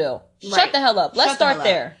abortion bill. Right. Shut the hell up. Let's start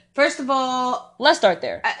there. First of all, let's start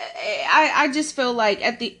there. I just feel like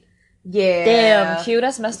at the damn, Q,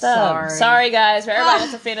 that's messed up. Sorry, guys, for everybody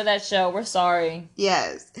that's a fan of that show. We're sorry.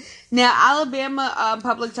 Yes. Now, Alabama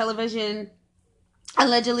Public Television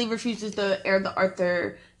allegedly refuses to air the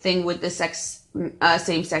Arthur thing with the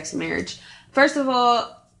same-sex marriage. First of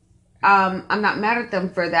all, I'm not mad at them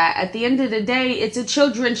for that. At the end of the day, it's a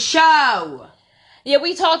children's show. Yeah,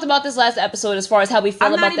 we talked about this last episode as far as how we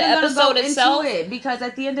feel about the episode itself. Into it because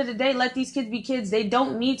at the end of the day, let these kids be kids. They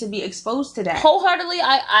don't need to be exposed to that. Wholeheartedly,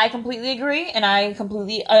 I completely agree and I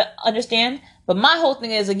completely understand. But my whole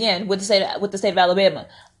thing is, again, with the state of Alabama,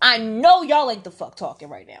 I know y'all ain't the fuck talking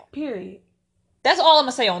right now. Period. That's all I'm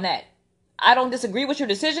gonna say on that. I don't disagree with your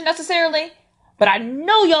decision necessarily, but I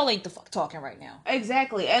know y'all ain't the fuck talking right now.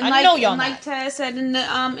 Exactly. And like Taz said in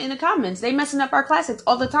the comments, they messing up our classics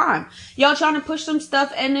all the time. Y'all trying to push some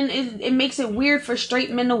stuff and then it makes it weird for straight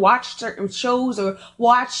men to watch certain shows or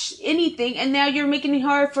watch anything, and now you're making it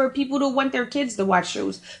hard for people to want their kids to watch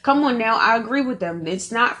shows. Come on now, I agree with them.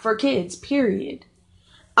 It's not for kids, period.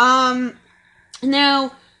 Now,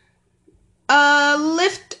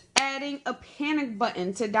 Lyft adding a panic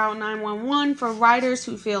button to dial 911 for riders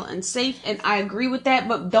who feel unsafe, and I agree with that,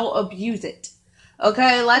 but don't abuse it.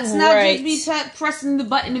 Okay, let's not Right. just be pressing the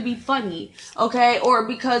button to be funny. Okay, or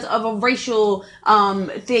because of a racial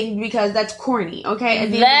thing, because that's corny. Okay, at the end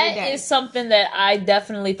of the That day. is something that I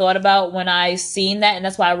definitely thought about when I seen that, and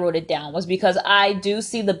that's why I wrote it down, was because I do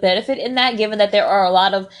see the benefit in that, given that there are a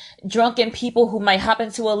lot of drunken people who might hop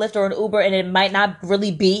into a Lyft or an Uber, and it might not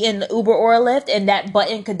really be an Uber or a Lyft, and that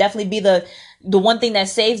button could definitely be the one thing that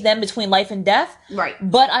saves them between life and death. Right.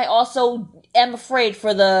 But I also am afraid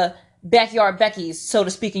for the backyard Beckys, so to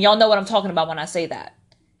speak, and y'all know what I'm talking about when I say that.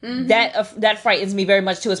 Mm-hmm. That frightens me very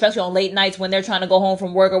much too, especially on late nights when they're trying to go home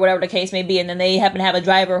from work or whatever the case may be, and then they happen to have a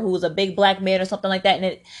driver who's a big black man or something like that, and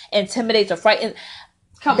it intimidates or frightens.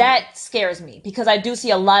 That scares me, because I do see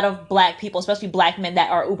a lot of black people, especially black men, that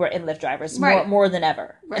are Uber and Lyft drivers more than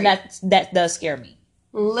ever, and that does scare me.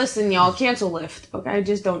 Listen, y'all, cancel Lyft. Okay,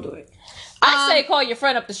 just don't do it. I say call your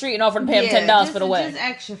friend up the street and offer to pay him $10 for the way. Just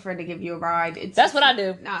ask your friend to give you a ride. That's what I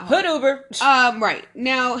do. Hood Uber. Right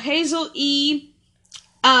now, Hazel E.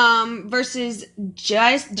 versus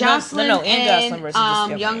Jocelyn and Jocelyn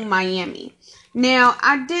versus Young Miami. Now,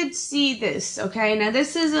 I did see this, okay? Now,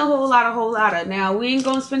 this is a whole lot of. Now, we ain't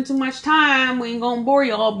gonna spend too much time. We ain't gonna bore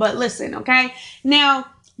y'all, but listen, okay? Now,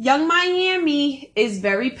 Young Miami is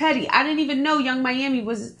very petty. I didn't even know Young Miami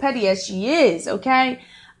was as petty as she is, okay?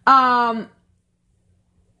 Yeah,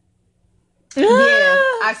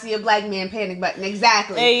 I see a black man panic button.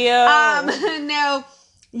 Exactly. Hey, yo. Now,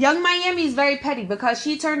 Young Miami is very petty because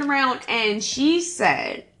she turned around and she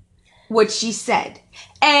said what she said.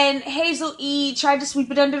 And Hazel E tried to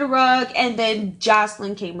sweep it under the rug, and then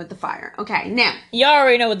Jocelyn came with the fire. Okay, now. Y'all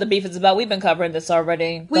already know what the beef is about. We've been covering this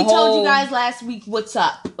already. We told you guys last week what's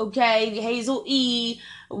up, okay? Hazel E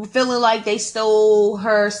feeling like they stole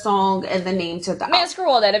her song and the name to the Man, screw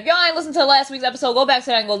all that. If y'all ain't listened to last week's episode, go back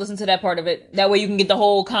to that and go listen to that part of it. That way you can get the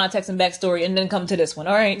whole context and backstory and then come to this one,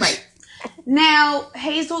 alright? Right. Now,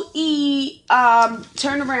 Hazel E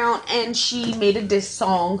turned around and she made a diss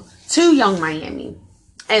song to Young Miami.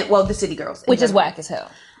 And, well, the City Girls. Which is whack as hell.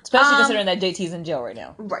 Especially considering that JT's in jail right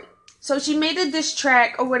now. Right. So she made a diss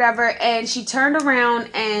track or whatever, and she turned around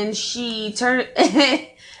and she turned...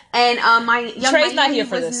 And Young Miami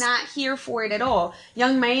was not here for it at all.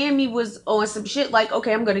 Young Miami was on some shit like,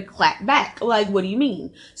 okay, I'm gonna clap back. Like, what do you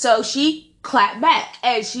mean? So she clapped back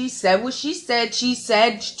and she said what she said. She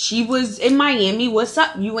said she was in Miami. What's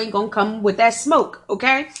up? You ain't gonna come with that smoke,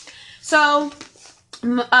 okay? So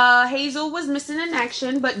Hazel was missing in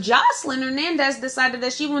action, but Jocelyn Hernandez decided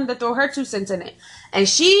that she wanted to throw her 2 cents in it. And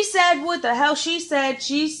she said what the hell she said.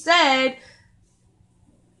 She said...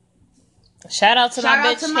 Shout out to my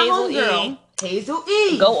bitch, Hazel E. Hazel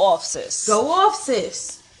E. Go off, sis. Go off,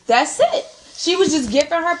 sis. That's it. She was just giving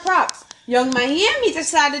her props. Young Miami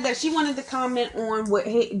decided that she wanted to comment on what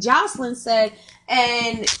Jocelyn said,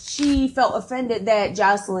 and she felt offended that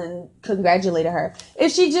Jocelyn congratulated her.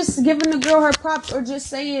 If she just giving the girl her props or just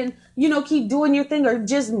saying, you know, keep doing your thing or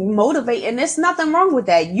just motivating, there's nothing wrong with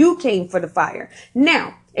that. You came for the fire.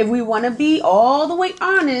 Now, if we want to be all the way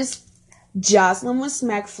honest, Jocelyn would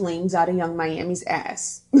smack flames out of Young Miami's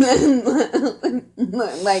ass. Like,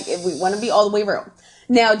 if we want to be all the way real.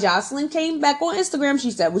 Now, Jocelyn came back on Instagram.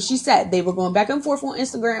 She said what she said. They were going back and forth on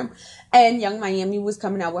Instagram. And Young Miami was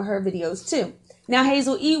coming out with her videos, too. Now,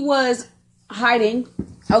 Hazel E was hiding.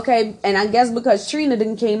 Okay, and I guess because Trina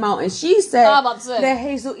didn't came out and she said that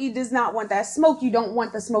Hazel E does not want that smoke. You don't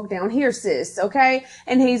want the smoke down here, sis. Okay?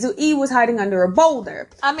 And Hazel E was hiding under a boulder.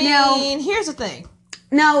 I mean, here's the thing.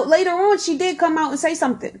 Now, later on, she did come out and say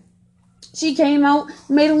something. She came out,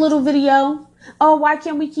 made a little video. Oh, why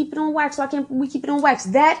can't we keep it on wax? Why can't we keep it on wax?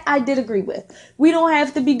 That I did agree with. We don't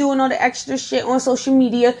have to be doing all the extra shit on social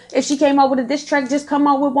media. If she came out with a diss track, just come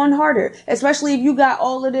out with one harder. Especially if you got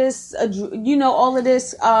all of this,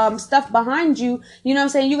 stuff behind you. You know what I'm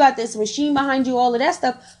saying? You got this machine behind you, all of that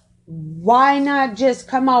stuff. Why not just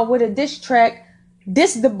come out with a diss track?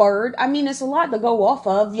 This the bird. I mean, it's a lot to go off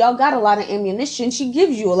of. Y'all got a lot of ammunition. She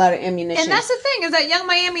gives you a lot of ammunition. And that's the thing, is that Young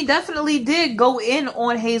Miami definitely did go in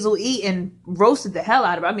on Hazel E and roasted the hell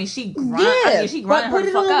out of her. I mean, she grinded her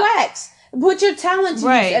the fuck up. Wax. Put your talent to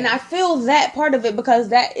use. And I feel that part of it because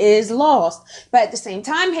that is lost. But at the same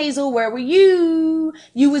time, Hazel, where were you?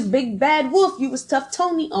 You was Big Bad Wolf. You was Tough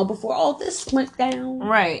Tony. Oh, before all this went down.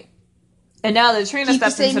 Right. And now that Trina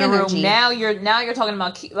stepped into the room, now you're talking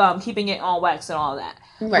about keeping it on wax and all that.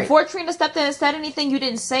 Right. Before Trina stepped in and said anything, you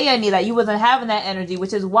didn't say any of that. You wasn't having that energy,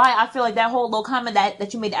 which is why I feel like that whole little comment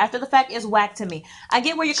that you made after the fact is whack to me. I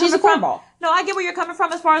get where you're coming from. No, I get where you're coming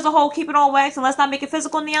from as far as the whole keep it on wax and let's not make it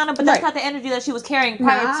physical, Niana, but that's Right. not the energy that she was carrying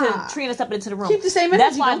prior Nah. to Trina stepping into the room. Keep the same energy.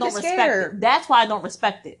 That's why I Don't don't get respect scared. it. That's why I don't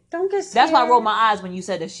respect it. Don't get scared. That's why I rolled my eyes when you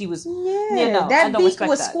said that she was. Yeah, You know, I that don't beak respect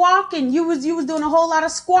was that. squawking. You was doing a whole lot of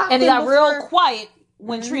squawking. And it got real before- quiet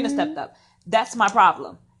when Trina stepped up. That's my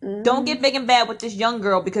problem. Don't get big and bad with this young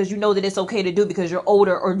girl because you know that it's okay to do because you're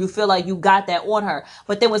older or you feel like you got that on her.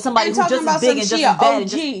 But then when somebody And who's talking just about as big some and just she a as bad and OG.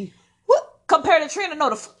 just compared to Trina, no,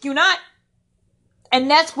 the fuck you not. And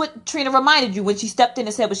that's what Trina reminded you when she stepped in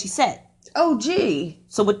and said what she said. OG.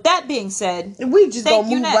 So with that being said, We just Thank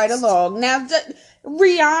gonna you move right next. along. Now,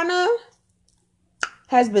 Rihanna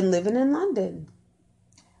has been living in London.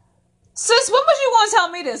 sis, when was you gonna tell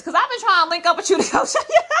me this? Because I've been trying to link up with you to go show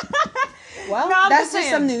you. Well, No, I'm that's just just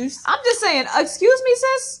saying. some news. I'm just saying, excuse me,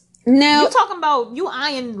 sis. Now, You talking about you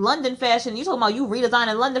eyeing London fashion. You talking about you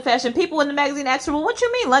redesigning London fashion. People in the magazine ask her, well, what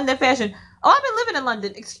you mean London fashion? Oh, I've been living in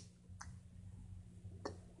London.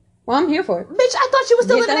 well, I'm here for it. Bitch, I thought you were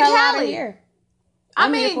still Get the living in hell out of Cali. here. I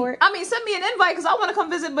I'm here mean, for it. send me an invite because I want to come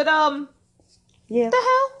visit, but Yeah, the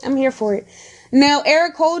hell? I'm here for it. Now,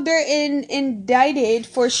 Eric Holder indicted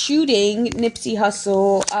for shooting Nipsey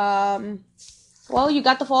Hussle. Well, you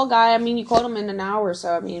got the fall guy. I mean, you called him in an hour,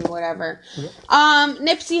 so I mean, whatever.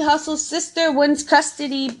 Nipsey Hussle's sister wins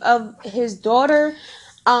custody of his daughter.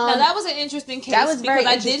 Now that was an interesting case that was very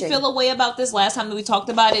because I did interesting. feel a way about this last time that we talked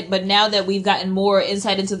about it, but now that we've gotten more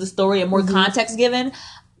insight into the story and more context given,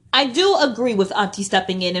 I do agree with Auntie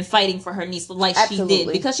stepping in and fighting for her niece like she Absolutely.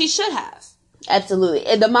 did because she should have. Absolutely.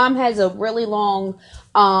 And the mom has a really long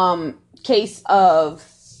case of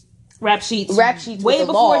Rap sheets with way the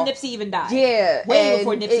before law. Nipsey even died. Yeah, Way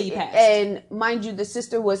before Nipsey passed. And mind you, the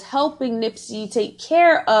sister was helping Nipsey take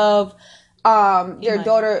care of their Imani.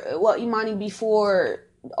 daughter, well, Imani, before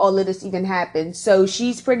all of this even happened. So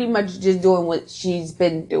she's pretty much just doing what she's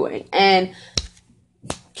been doing, and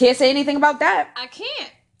can't say anything about that. I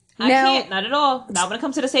can't. Now- I can't. Not at all. Not when it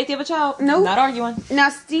comes to the safety of a child. Nope. Not arguing. Now,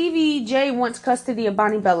 Stevie J wants custody of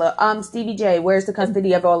Bonnie Bella. Stevie J, where's the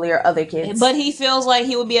custody of all your other kids? But he feels like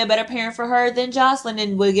he would be a better parent for her than Jocelyn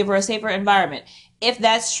and would give her a safer environment. If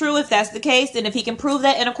that's true, if that's the case, then if he can prove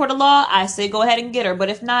that in a court of law, I say go ahead and get her. But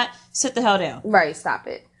if not, sit the hell down. Right, stop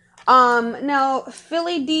it. Now,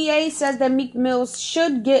 Philly DA says that Meek Mills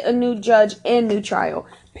should get a new judge and new trial.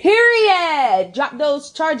 Period. Drop those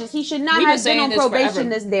charges. He should not We've been have been saying on this probation forever.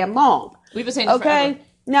 this damn long. We've been saying this Okay? forever.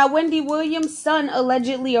 Now, Wendy Williams' son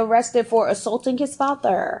allegedly arrested for assaulting his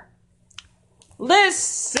father.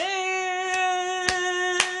 Listen.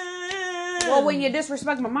 Well, when you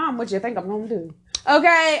disrespect my mom, what you think I'm gonna do?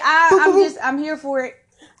 Okay, I'm here for it.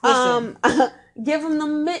 Listen. Give him the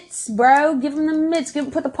mitts, bro. Give him the mitts.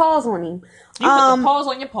 Put the paws on him. You put the paws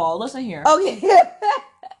on your paw. Listen here. Okay.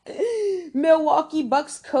 Milwaukee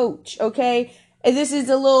Bucks coach, okay? And this is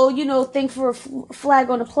a little, thing for a flag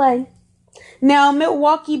on a play. Now,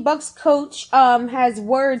 Milwaukee Bucks coach has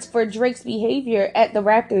words for Drake's behavior at the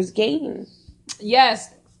Raptors game.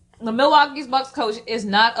 Yes, the Milwaukee Bucks coach is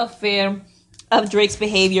not a fan of Drake's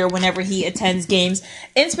behavior whenever he attends games.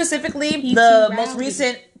 And specifically, He's the too most rowdy.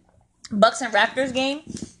 recent Bucks and Raptors game,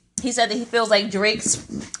 he said that he feels like Drake's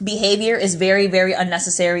behavior is very, very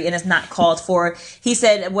unnecessary and is not called for. He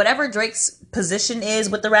said whatever Drake's position is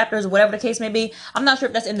with the Raptors, whatever the case may be, I'm not sure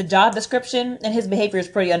if that's in the job description, and his behavior is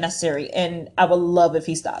pretty unnecessary, and I would love if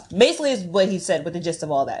he stopped. Basically is what he said with the gist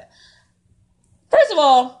of all that. First of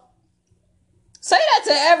all, say that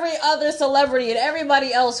to every other celebrity and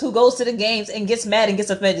everybody else who goes to the games and gets mad and gets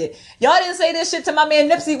offended. Y'all didn't say this shit to my man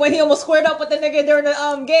Nipsey when he almost squared up with the nigga during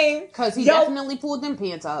the game. Because he Yo, definitely pulled them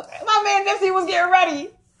pants up. my man Nipsey was getting ready.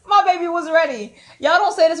 My baby was ready. Y'all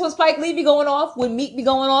don't say this when Spike Lee be going off, when Meek be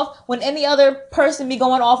going off, when any other person be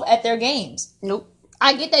going off at their games. Nope.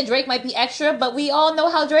 I get that Drake might be extra, but we all know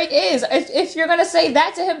how Drake is. If you're gonna say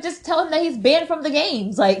that to him, just tell him that he's banned from the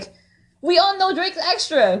games. Like, we all know Drake's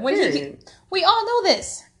extra. We all know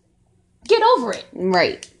this. Get over it.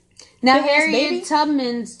 Right. Now, Big ass Harriet baby.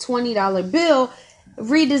 Tubman's $20 bill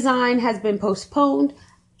redesign has been postponed,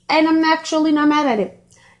 and I'm actually not mad at it.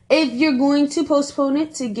 If you're going to postpone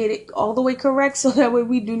it to get it all the way correct, so that way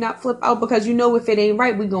we do not flip out, because if it ain't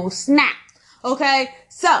right, we gonna snap. Okay?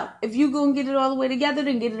 So, if you gonna get it all the way together,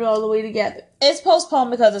 then get it all the way together. It's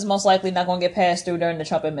postponed because it's most likely not going to get passed through during the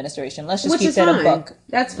Trump administration. Let's just Which keep is that fine. a buck.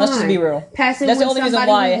 That's fine. Let's just be real. Pass it That's the when only reason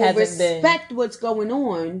somebody why who it will hasn't been. respect what's going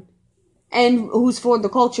on and who's for the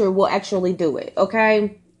culture will actually do it.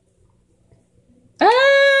 Okay?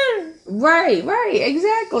 Right,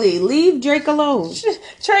 exactly. Leave Drake alone.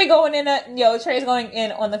 Trey's going in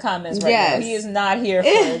on the comments right now. He is not here for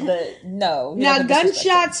the no. Now,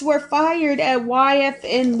 gunshots were fired at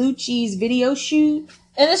YFN Lucci's video shoot.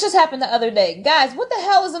 And this just happened the other day. Guys, what the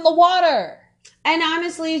hell is in the water? And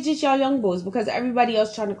honestly, it's just y'all young boys because everybody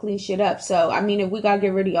else trying to clean shit up. So, I mean, if we gotta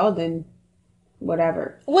get rid of y'all, then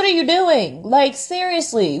whatever. What are you doing? Like,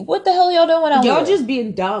 seriously, what the hell are y'all doing out here? Y'all just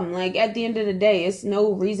being dumb. Like, at the end of the day, it's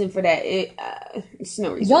no reason for that. It's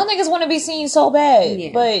no reason. Y'all niggas want to be seen so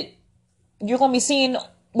bad, but you're going to be seen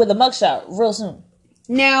with a mugshot real soon.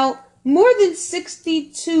 Now, more than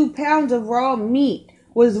 62 pounds of raw meat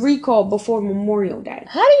was recalled before Memorial Day.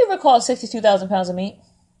 How do you recall 62,000 pounds of meat?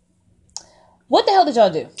 What the hell did y'all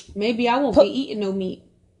do? Maybe I won't be eating no meat.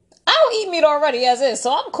 I don't eat meat already as is,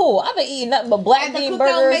 so I'm cool. I've been eating nothing but black bean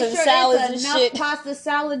burgers and salads and shit. Pasta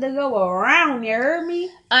salad to go around, you heard me?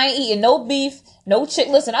 I ain't eating no beef, no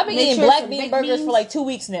chicken. Listen, I've been eating black bean burgers for like 2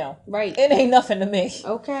 weeks now. Right. It ain't nothing to me.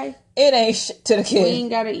 Okay. It ain't shit to the kid. We ain't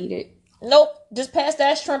gotta eat it. Nope. Just pass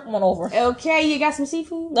that shrimp one over. Okay, you got some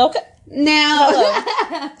seafood? Okay. Now,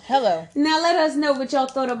 Hello. Now let us know what y'all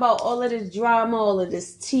thought about all of this drama, all of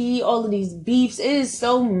this tea, all of these beefs. It is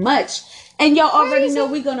so much. And y'all already know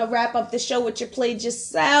we're going to wrap up the show with your Play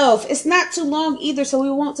Yourself. It's not too long either, so we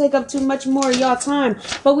won't take up too much more of y'all time.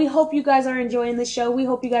 But we hope you guys are enjoying the show. We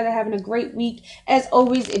hope you guys are having a great week. As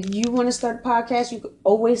always, if you want to start a podcast, you can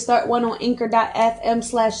always start one on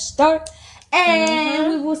anchor.fm/start.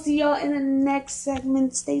 And we will see y'all in the next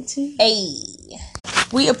segment. Stay tuned. Hey.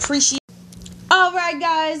 We appreciate. All right,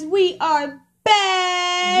 guys, we are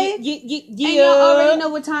back. And y'all already know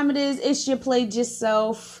what time it is. It's your Play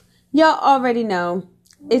Yourself. Y'all already know.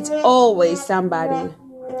 It's always somebody.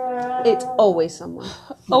 It's always someone.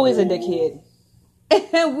 Always a dickhead.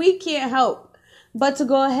 And we can't help but to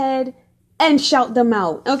go ahead and shout them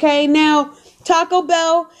out. Okay, now Taco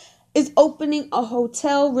Bell is opening a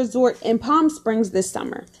hotel resort in Palm Springs this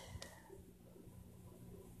summer.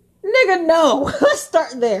 Nigga, no. Let's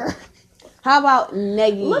start there. How about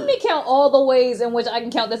Neggy? Let me count all the ways in which I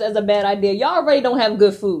can count this as a bad idea. Y'all already don't have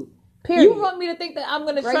good food. Period. You want me to think that I'm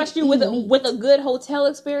going to trust you with a good hotel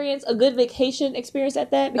experience, a good vacation experience at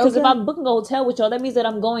that? Because if I'm booking a hotel with y'all, that means that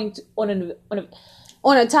I'm going to,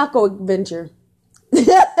 on a taco adventure.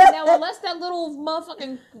 Now, unless that little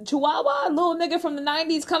motherfucking chihuahua, little nigga from the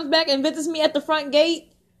 90s comes back and visits me at the front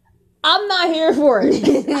gate, I'm not here for it.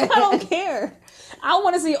 I don't care. I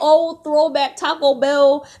want to see old throwback Taco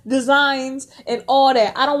Bell designs and all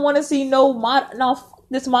that. I don't want to see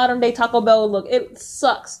this modern day Taco Bell look. It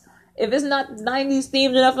sucks. If it's not 90s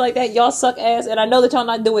themed enough like that, y'all suck ass. And I know that y'all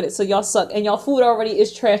not doing it, so y'all suck. And y'all food already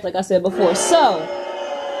is trash, like I said before. So,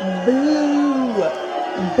 boo.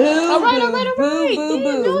 Boo. All right.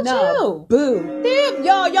 Boo. No. Boo. Damn,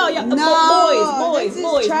 y'all. No,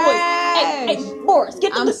 Boys. Hey, Boris,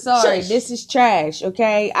 get the I'm sorry. shush. This is trash,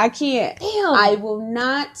 okay? I can't. Damn. I will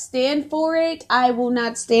not stand for it.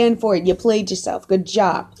 You played yourself. Good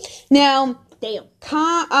job. Now, damn.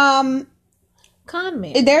 Con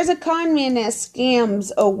man. There's a con man that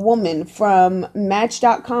scams a woman from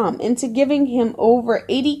Match.com into giving him over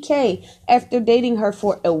 $80K after dating her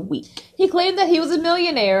for a week. He claimed that he was a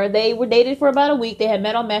millionaire. They were dated for about a week. They had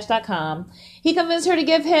met on Match.com. He convinced her to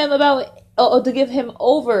give him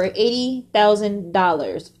over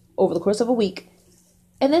 $80,000 over the course of a week,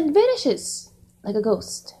 and then vanishes like a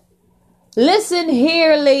ghost. Listen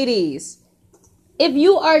here, ladies. If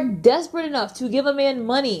you are desperate enough to give a man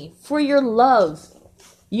money for your love,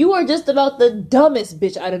 you are just about the dumbest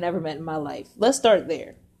bitch I'd have ever met in my life. Let's start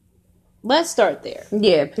there.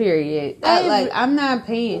 Yeah, period. I'm not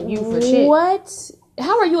paying you for shit. What?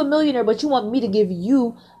 How are you a millionaire, but you want me to give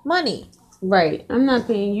you money? Right. I'm not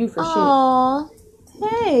paying you for shit. Aww.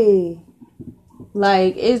 Hey.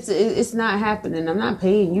 Like, it's not happening. I'm not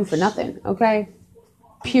paying you for nothing, okay?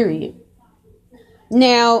 Period.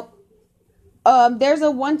 Now, there's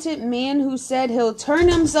a wanted man who said he'll turn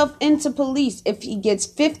himself into police if he gets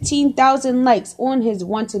 15,000 likes on his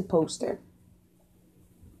wanted poster.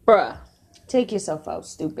 Bruh. Take yourself out,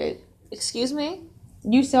 stupid. Excuse me?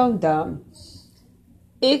 You sound dumb.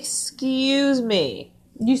 Excuse me.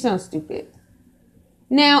 You sound stupid.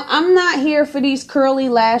 Now, I'm not here for these curly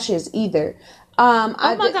lashes either. Oh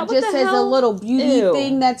my God, just as a little beauty Ew.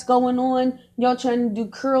 thing that's going on. Y'all trying to do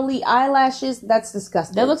curly eyelashes? That's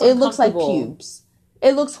disgusting. That looks it looks like uncomfortable. pubes.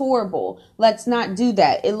 It looks horrible. Let's not do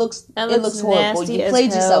that. It looks horrible. nasty You as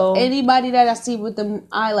played yourself. hell. Anybody that I see with them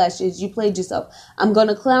eyelashes, you played yourself. I'm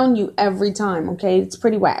gonna clown you every time. Okay, it's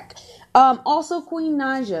pretty whack. Also, Queen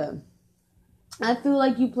Naja. I feel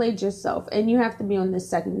like you played yourself, and you have to be on this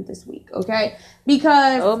segment this week, okay?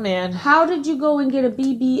 Because Oh man. how did you go and get a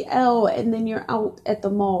BBL and then you're out at the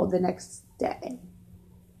mall the next day?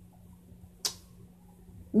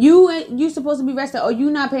 You supposed to be rested, or you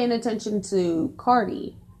not paying attention to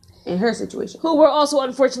Cardi and her situation? Who we're also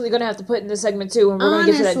unfortunately going to have to put in this segment too, and we're going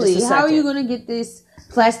to get to that in just a second. How are you going to get this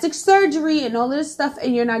plastic surgery and all this stuff,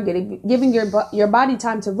 and you're not giving your body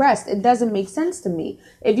time to rest? It doesn't make sense to me.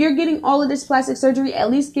 If you're getting all of this plastic surgery, at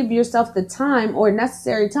least give yourself the time or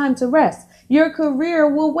necessary time to rest. Your career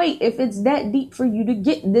will wait if it's that deep for you to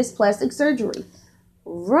get this plastic surgery.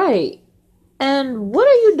 Right. And what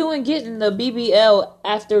are you doing getting the BBL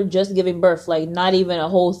after just giving birth? Like, not even a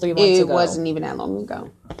whole 3 months ago. It wasn't even that long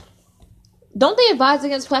ago. Don't they advise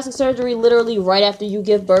against plastic surgery literally right after you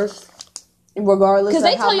give birth? Regardless of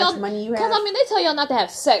how much money you have? Because, I mean, they tell y'all not to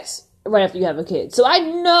have sex right after you have a kid. So I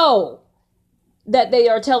know that they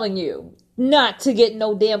are telling you not to get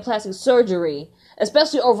no damn plastic surgery,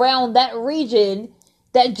 especially around that region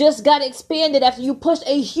that just got expanded after you pushed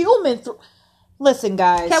a human through. Listen,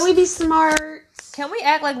 guys. Can we be smart? Can we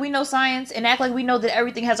act like we know science and act like we know that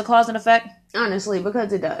everything has a cause and effect? Honestly,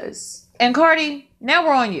 because it does. And Cardi, now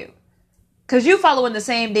we're on you. Because you follow in the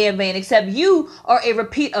same damn vein, except you are a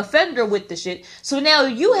repeat offender with the shit. So now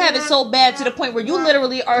you have it so bad to the point where you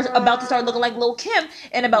literally are about to start looking like Lil' Kim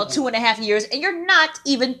in about 2.5 years, and you're not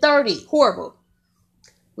even 30. Horrible.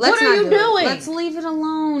 What are you doing? Let's leave it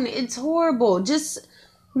alone. It's horrible. Just,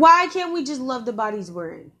 why can't we just love the bodies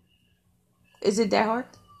we're in? Is it that hard?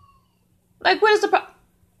 Like, what is the problem?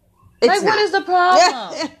 What is the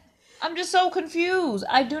problem? I'm just so confused.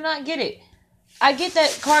 I do not get it. I get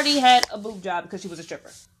that Cardi had a boob job because she was a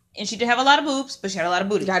stripper. And she did have a lot of boobs, but she had a lot of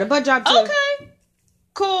booty. Got a butt job too. Okay.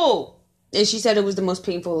 Cool. And she said it was the most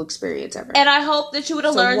painful experience ever. And I hope that you would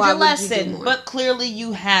have learned your lesson. But clearly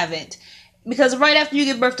you haven't. Because right after you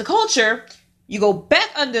give birth to Culture, you go back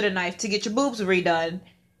under the knife to get your boobs redone.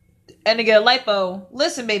 And to get a lipo.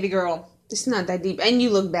 Listen, baby girl. It's not that deep. And you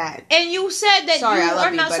look bad. And you said that you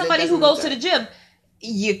are not somebody who goes to the gym.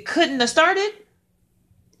 You couldn't have started.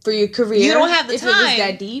 For your career. You don't have the time. If it was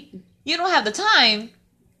that deep. You don't have the time.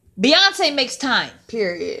 Beyonce makes time.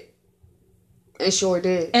 Period. It sure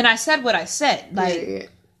did. And I said what I said. Like, period.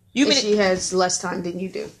 She has less time than you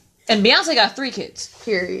do. And Beyonce got 3 kids.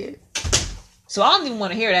 Period. So I don't even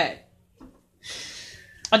want to hear that.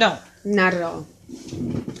 I don't. Not at all.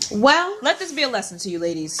 Well, let this be a lesson to you,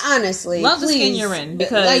 ladies. Honestly, love the skin you're in,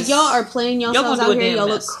 because like, y'all are playing yourselves out here. Y'all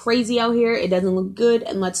look crazy out here. It doesn't look good,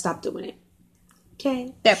 and let's stop doing it.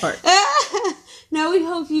 Okay, that part. Now we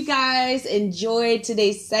hope you guys enjoyed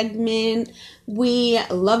today's segment. We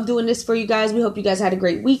love doing this for you guys. We hope you guys had a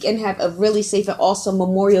great week and have a really safe and awesome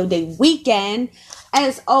Memorial Day weekend.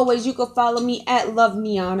 As always, you can follow me at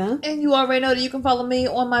LoveNiana. And you already know that you can follow me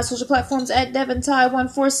on my social platforms at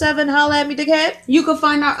DevonTie147. Holla at me, dickhead. You can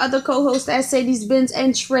find our other co-hosts at Sadie's Benz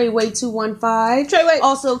and Treyway215. Treyway.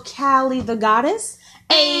 Also, Callie the Goddess.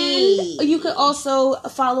 Hey. And you can also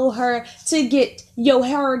follow her to get yo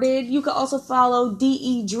herited. You can also follow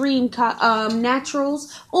DE Dream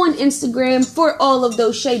Naturals on Instagram for all of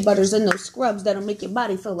those shea butters and those scrubs that'll make your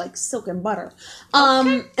body feel like silk and butter.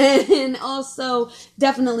 And also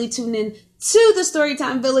definitely tune in to the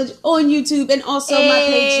Storytime Village on YouTube, and also my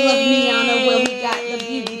page LoveNiana, where we got the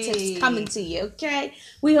beauty tips coming to you. Okay,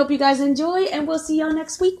 we hope you guys enjoy, and we'll see y'all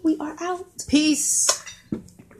next week. We are out. Peace.